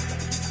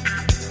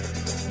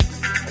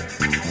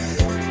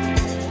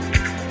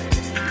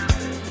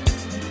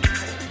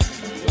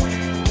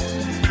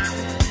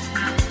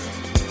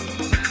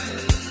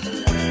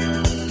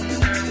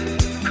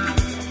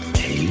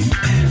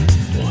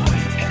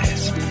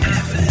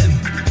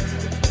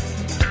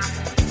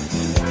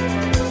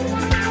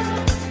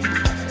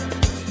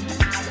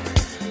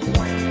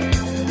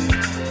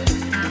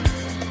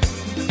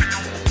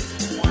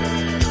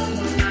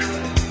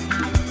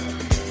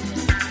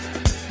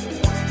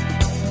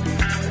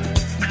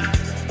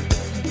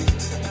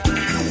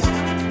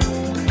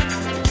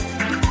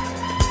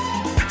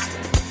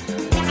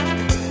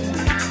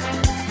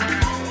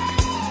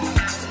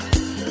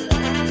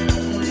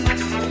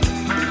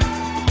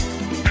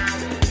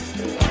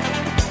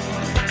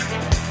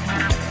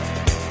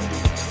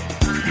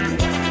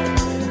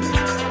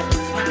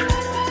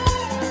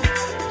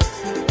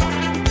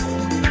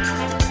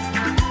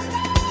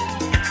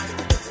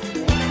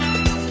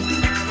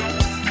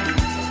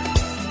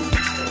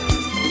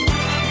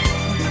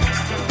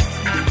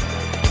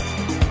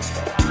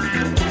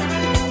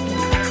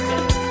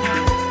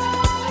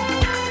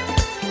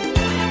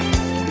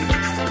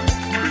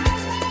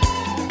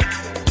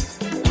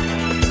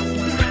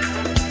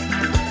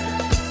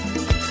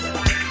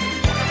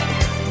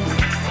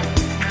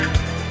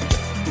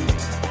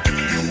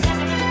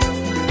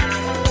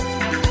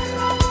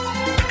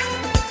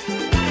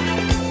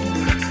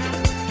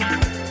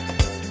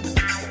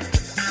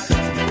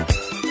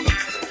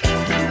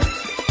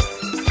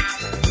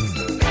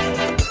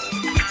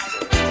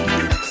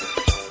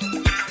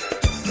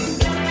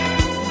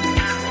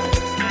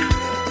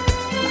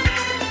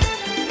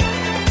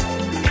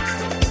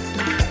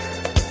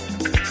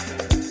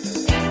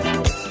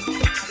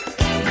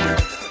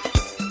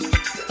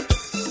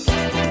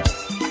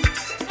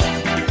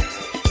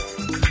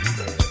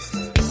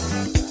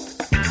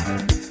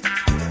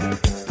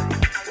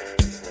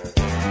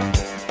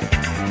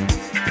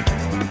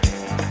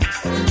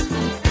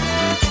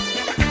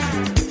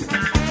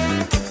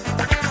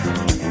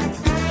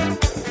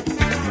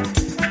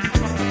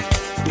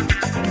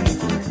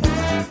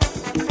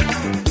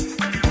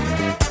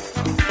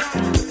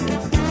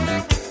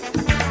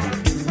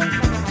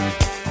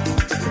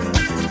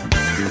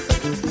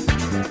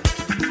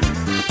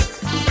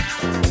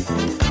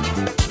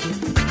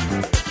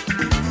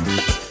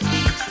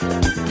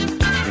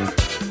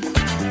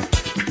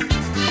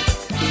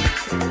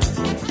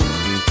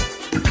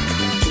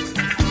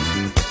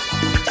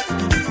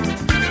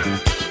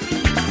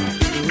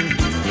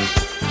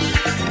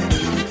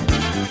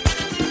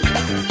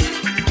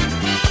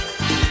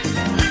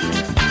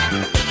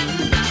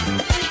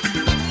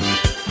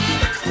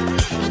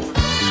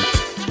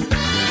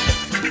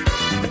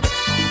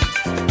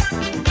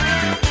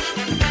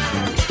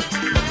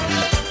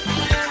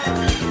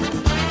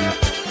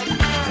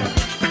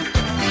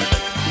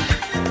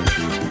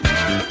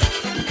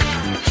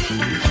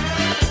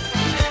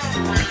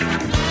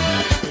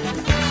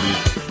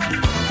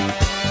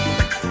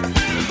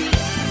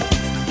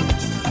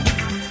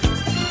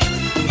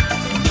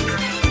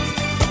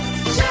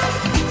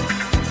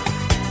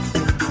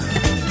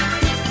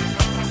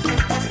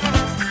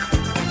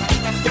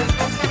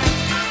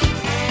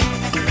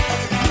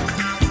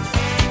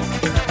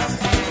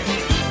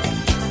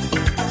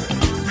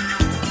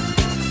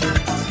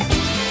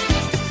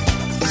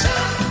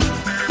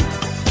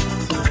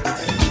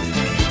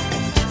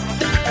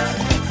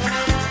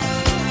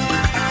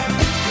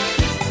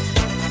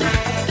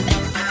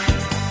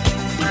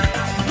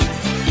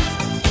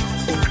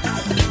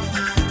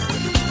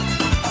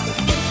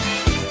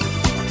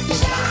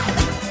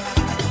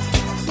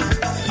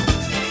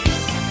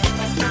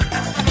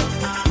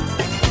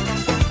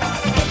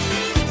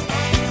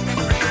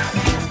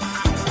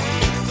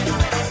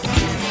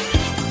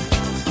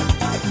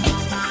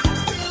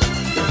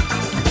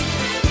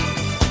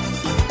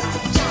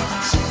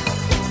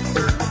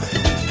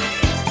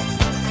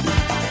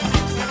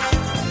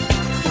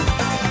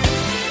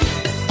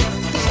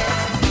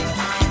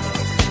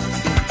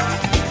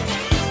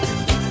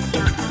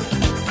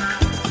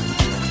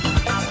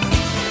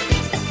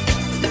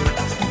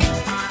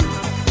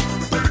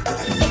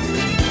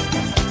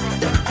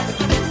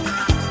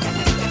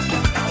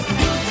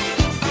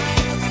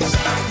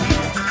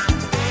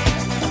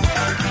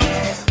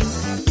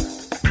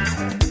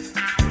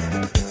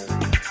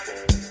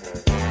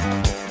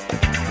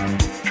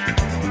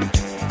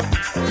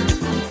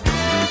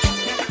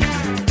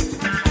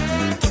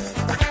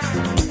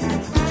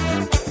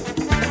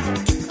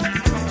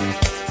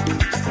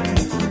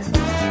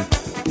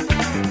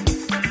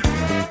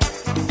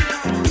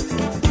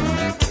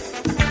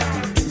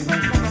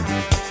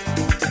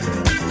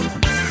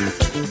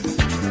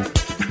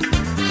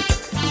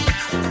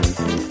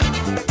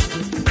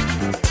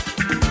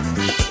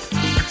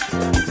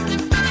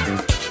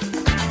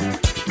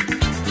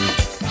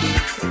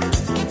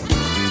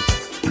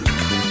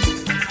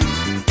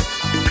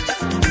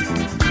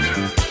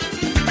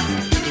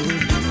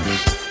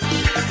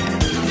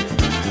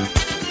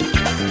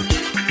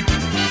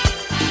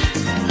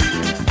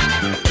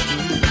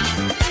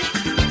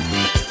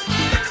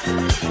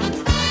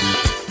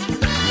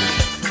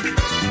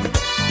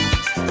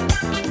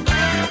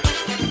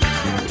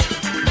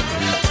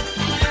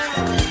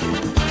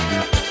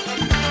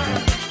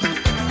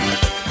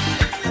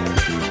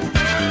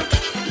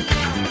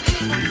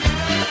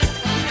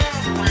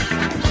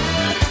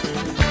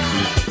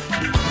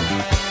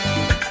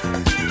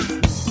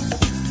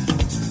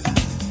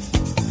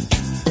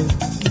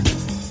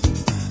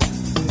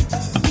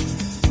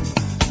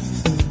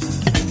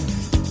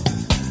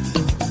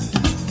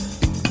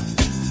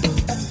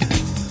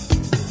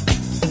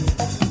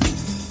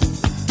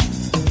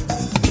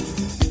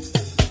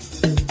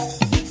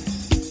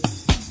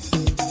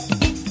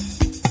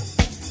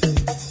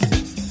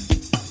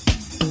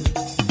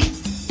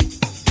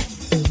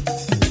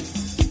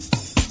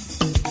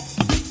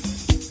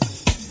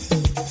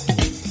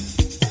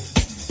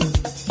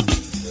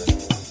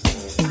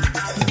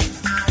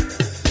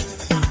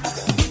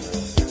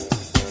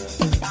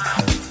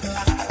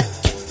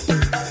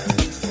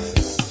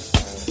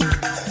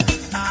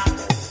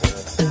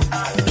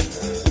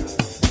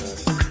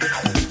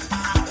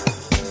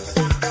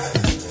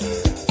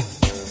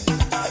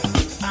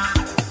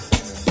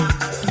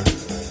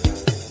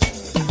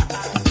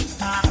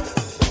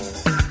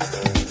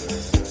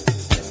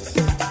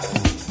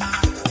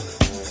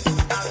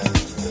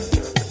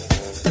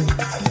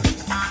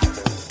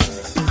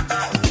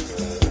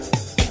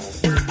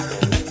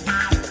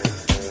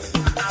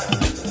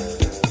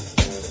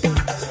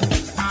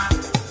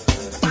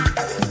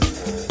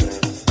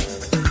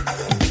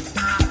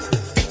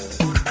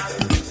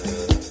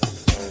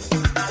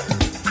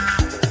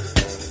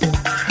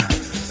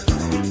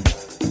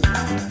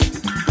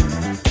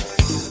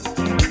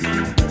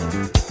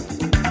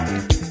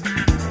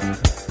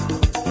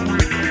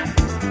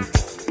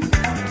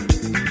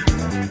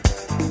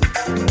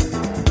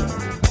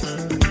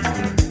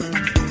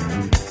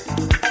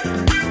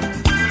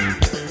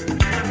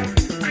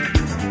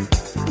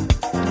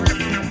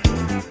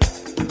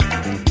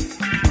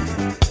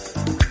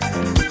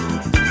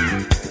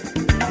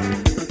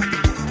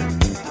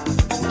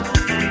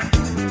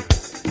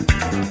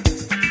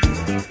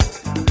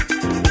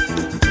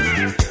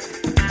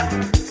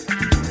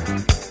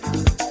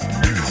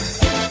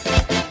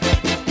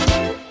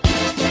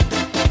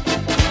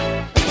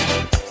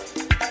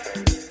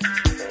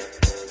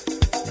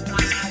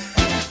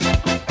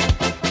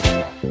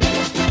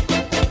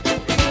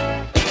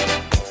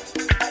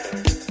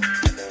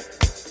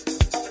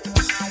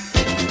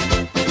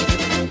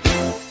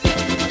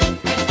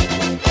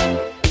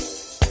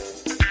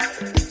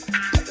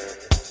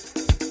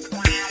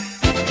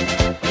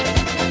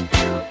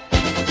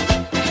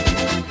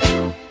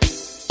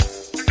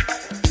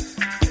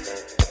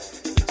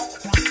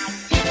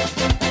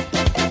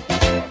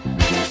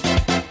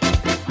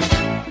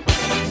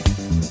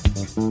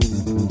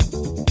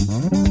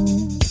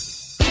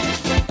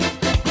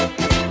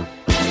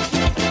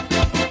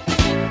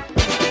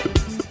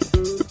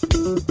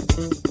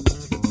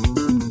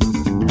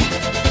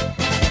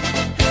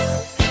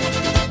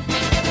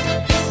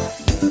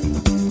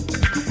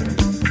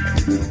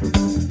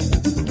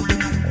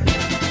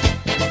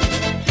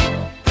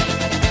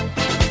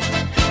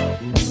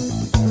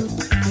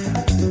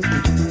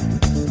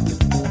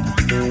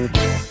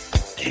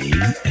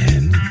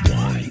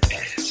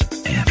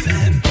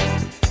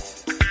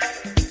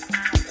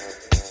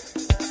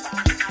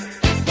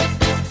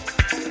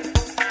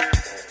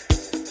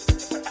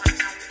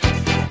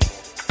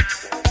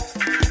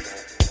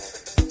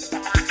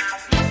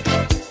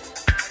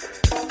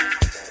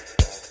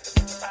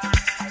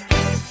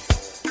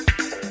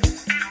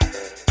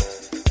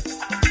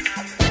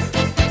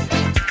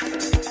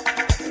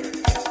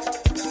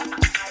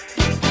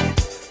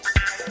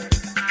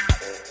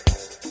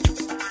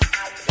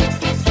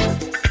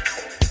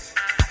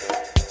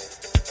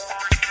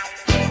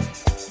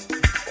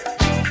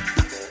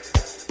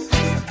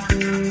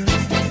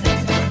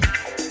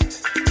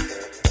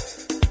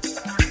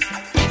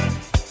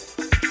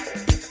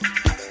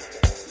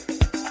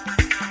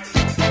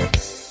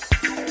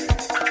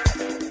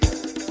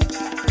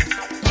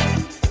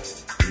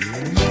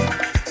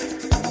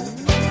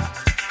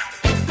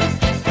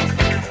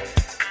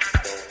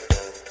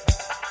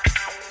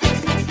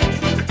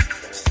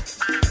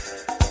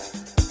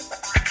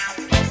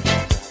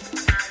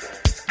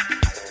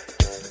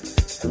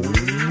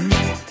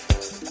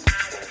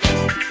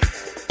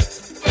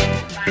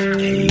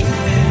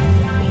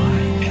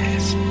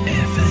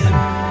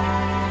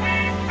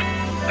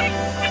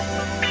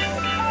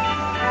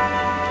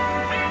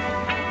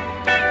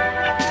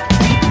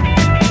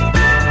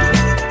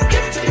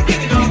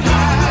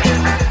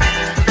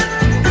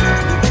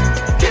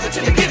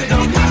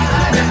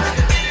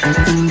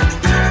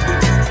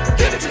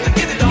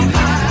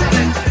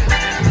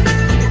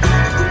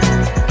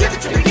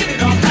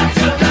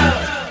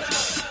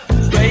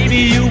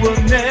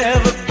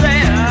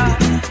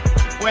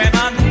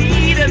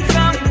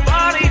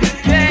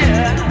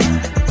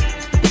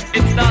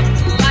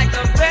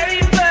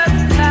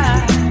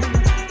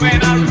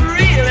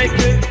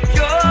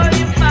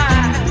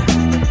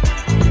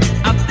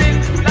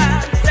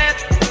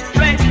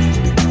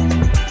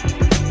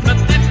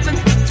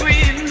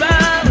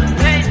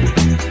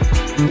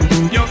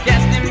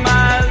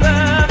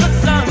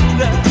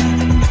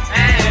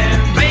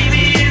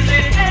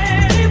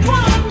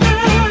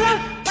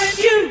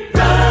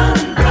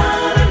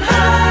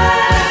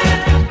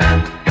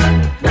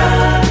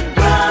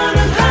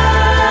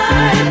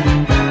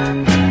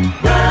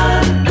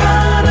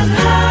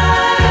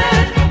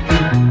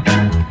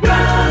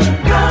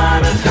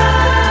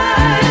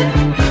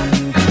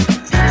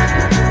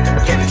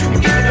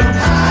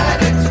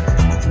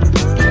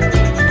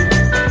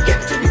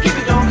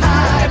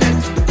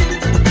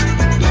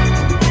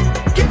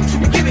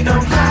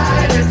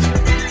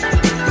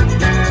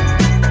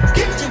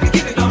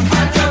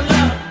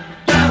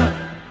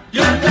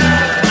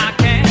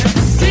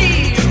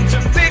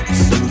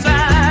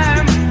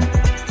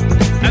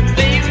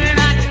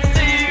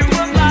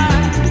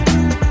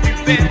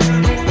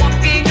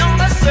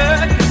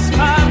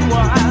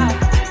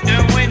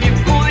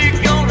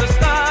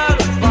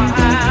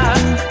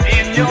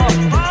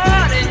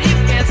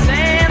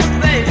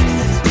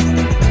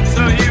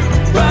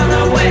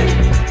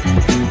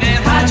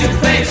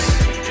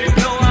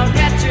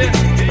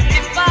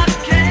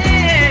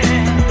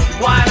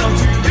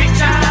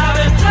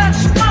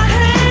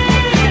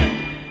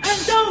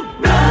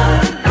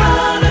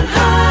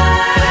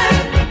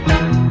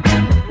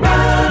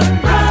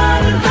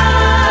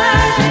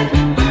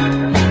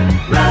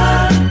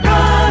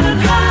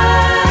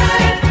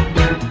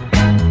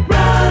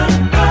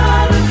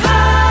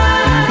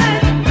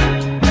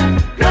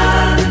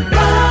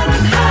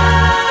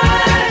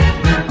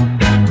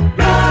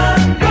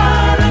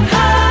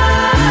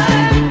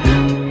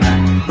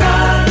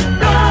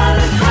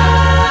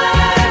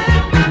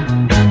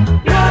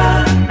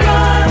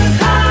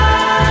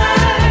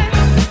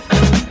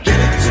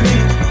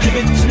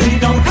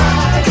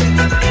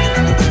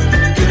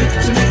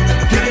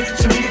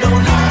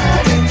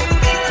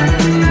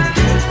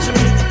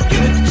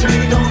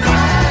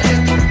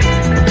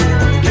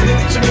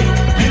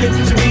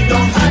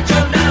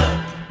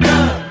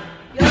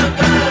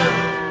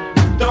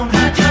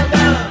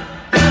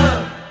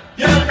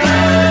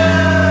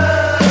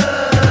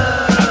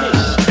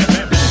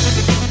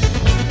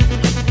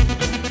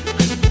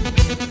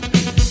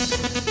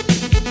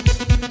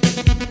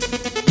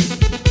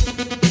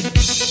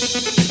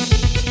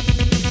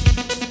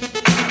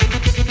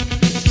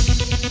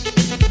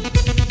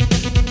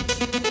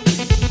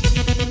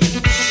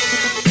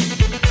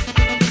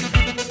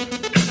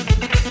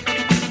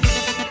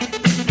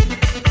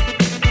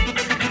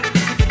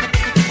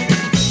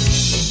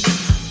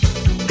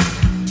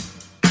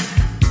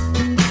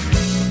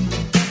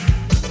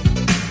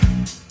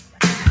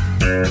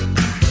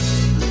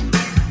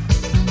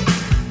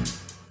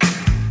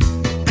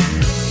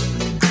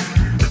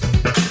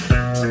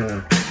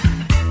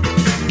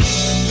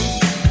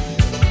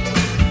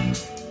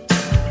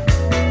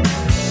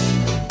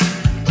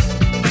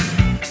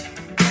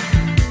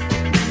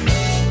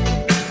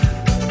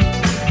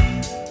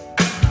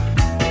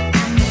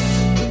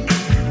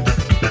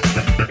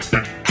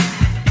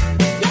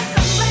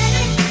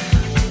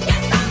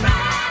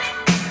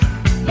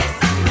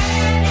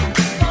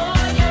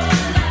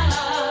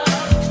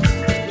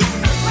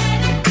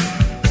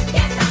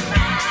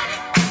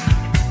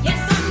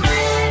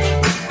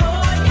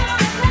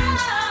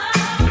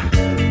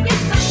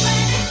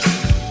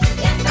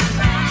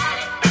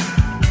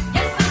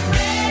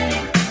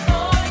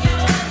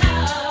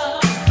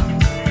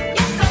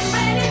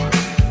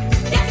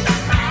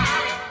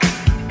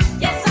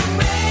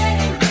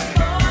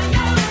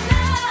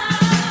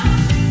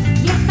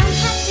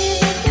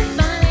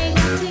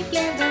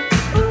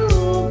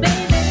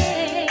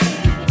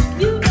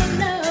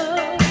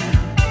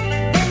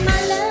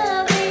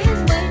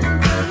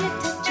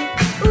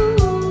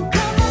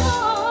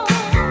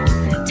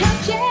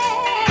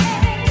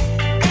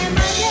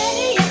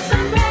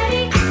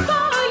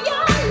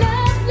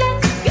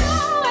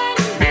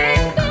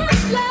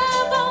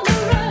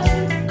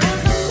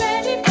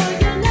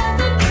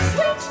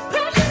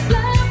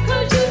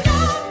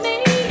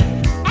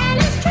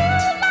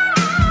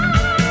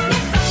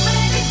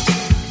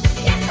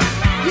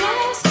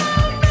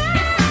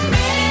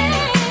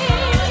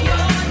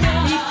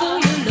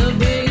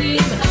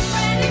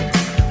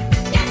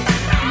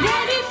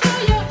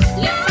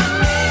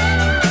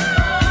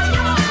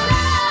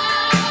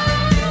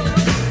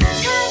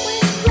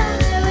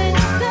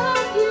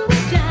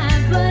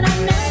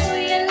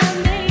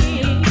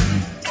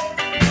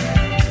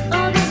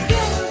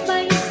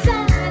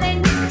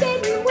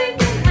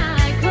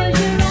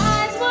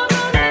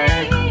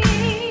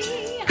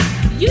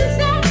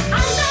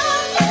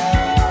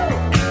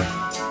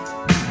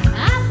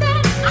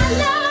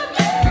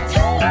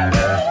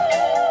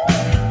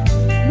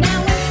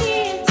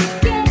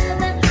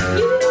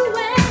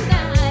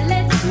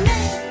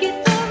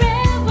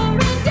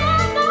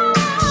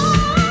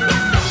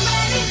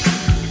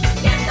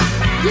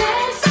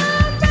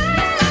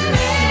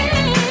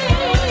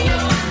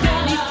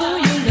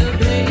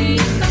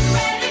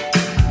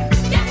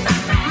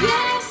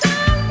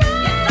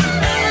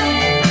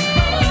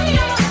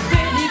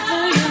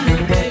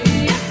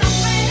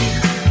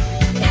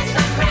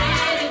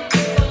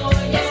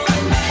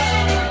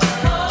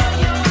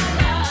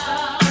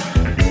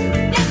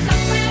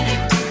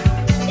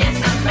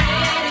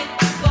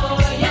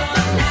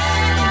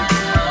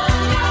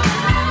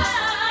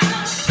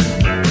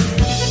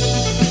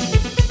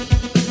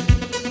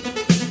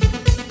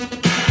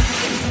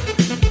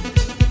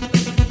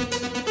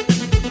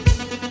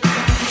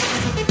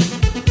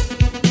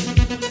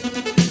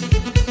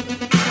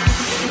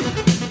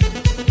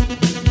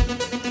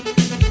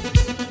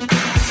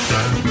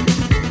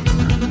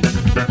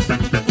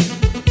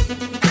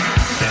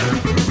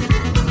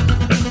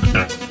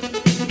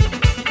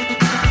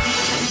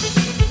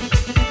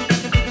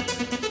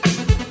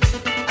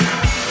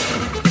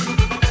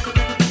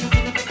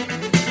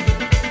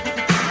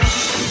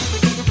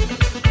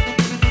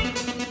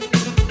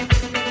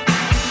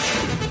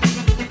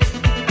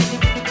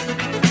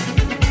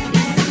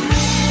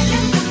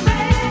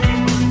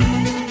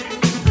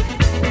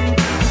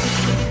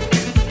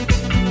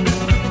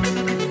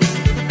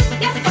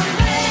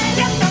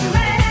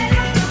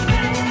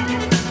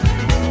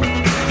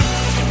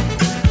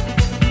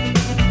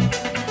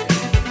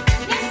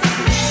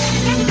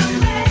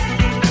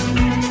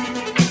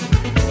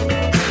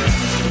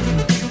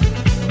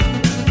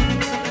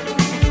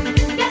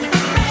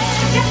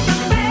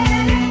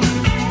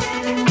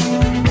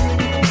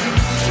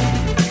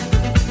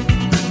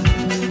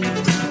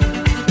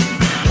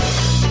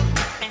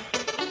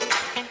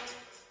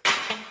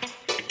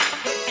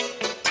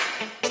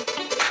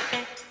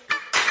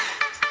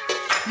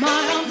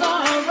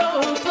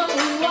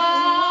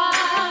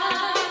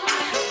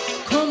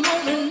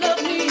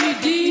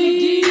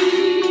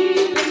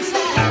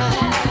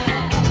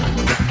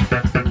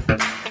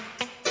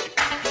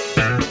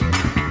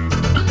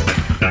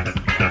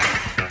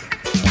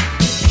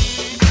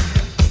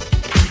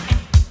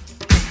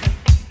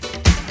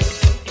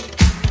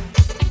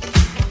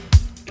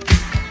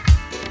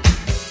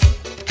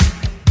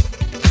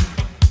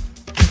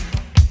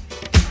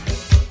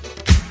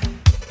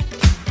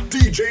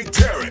 DJ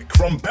Tarek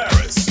from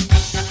Paris.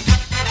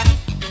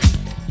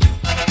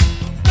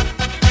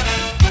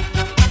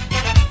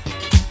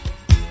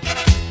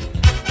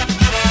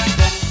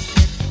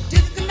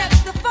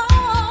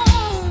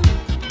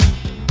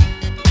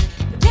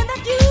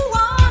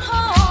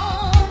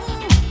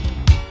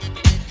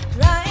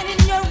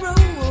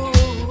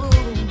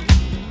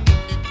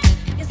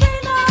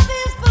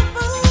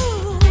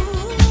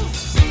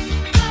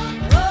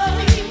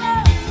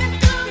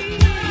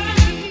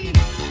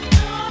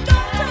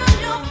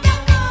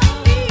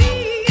 Me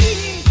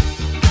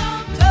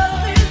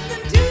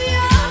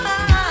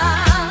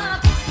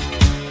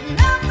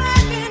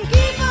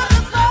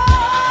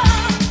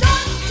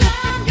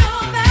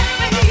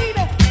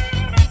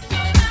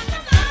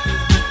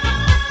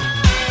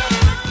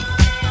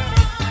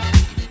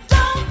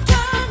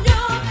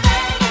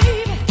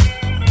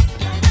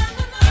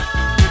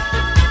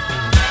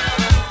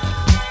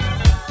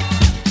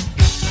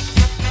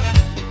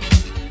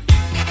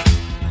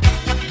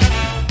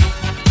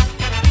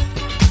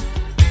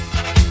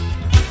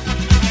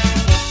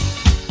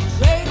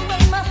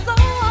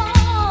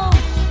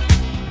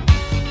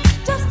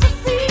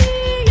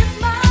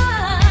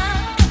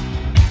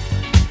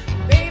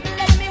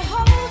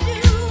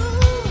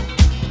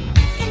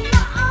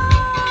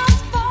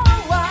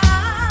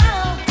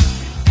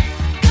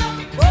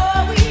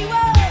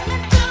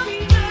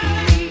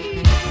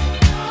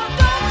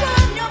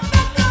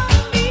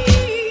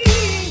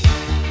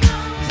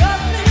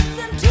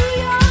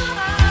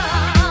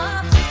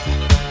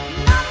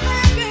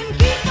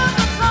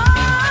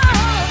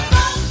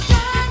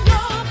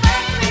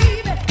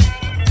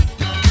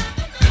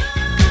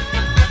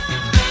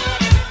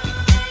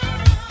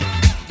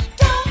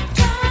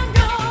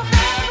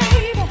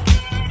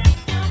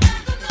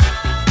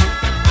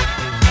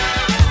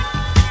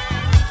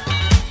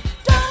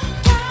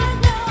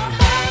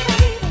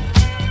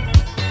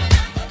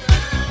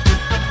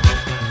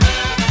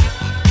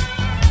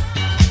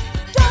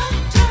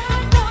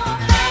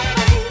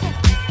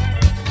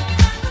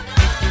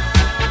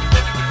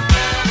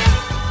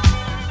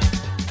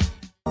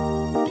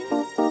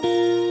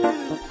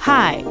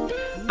Hi,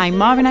 I'm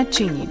Marvina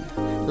Chin,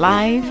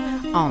 live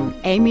on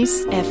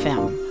Amy's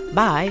FM.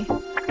 Bye.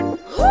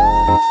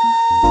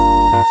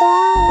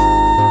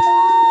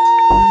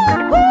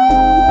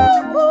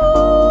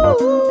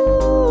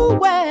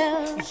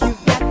 Well,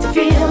 you've got to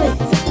feel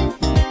it.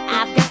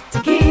 I've got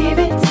to give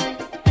it.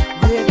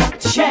 We've got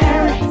to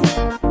share it.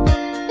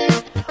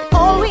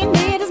 All we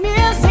need is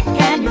music,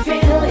 and you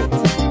feel it.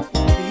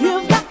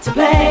 You've got to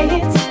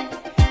play it.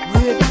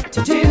 We've got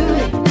to do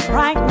it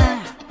right now.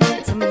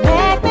 So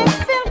make me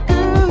feel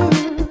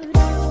good.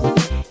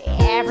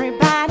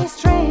 Everybody's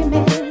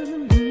dreaming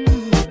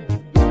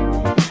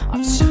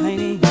of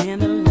shining in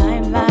the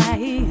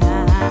limelight.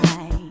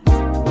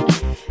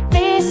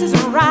 This is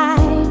the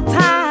right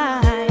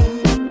time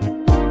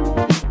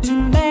to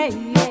make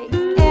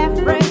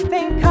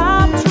everything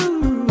come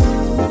true.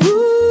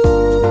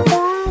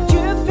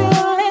 You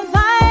feel it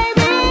live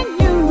in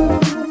you,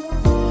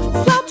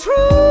 so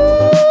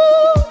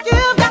true.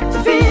 You've got to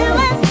feel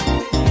it.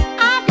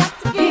 I've got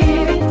to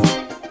give it.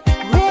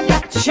 We've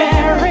got to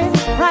share it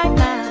right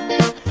now.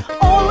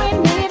 All we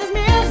need is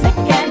music,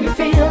 and you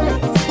feel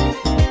it.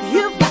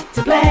 You've got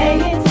to play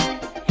it.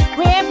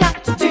 We've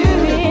got to do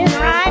it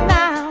right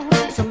now.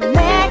 So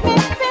make me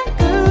feel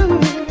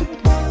good.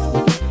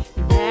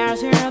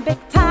 There's your big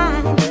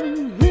time.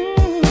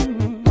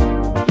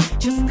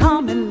 Just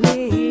come and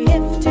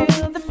lift to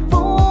the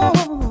full.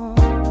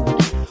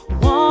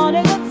 Want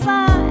a good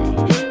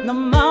sign, no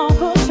more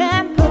push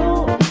and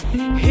pull.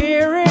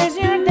 Here is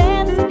your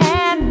dance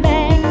and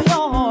make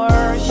your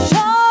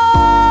show.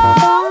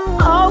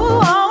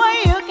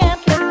 You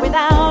can't live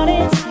without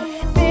it.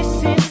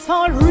 This is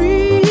for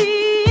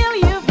real.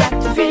 You've got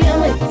to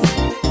feel it.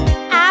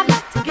 I've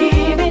got to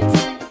give it.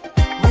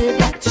 We've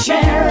got to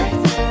share it.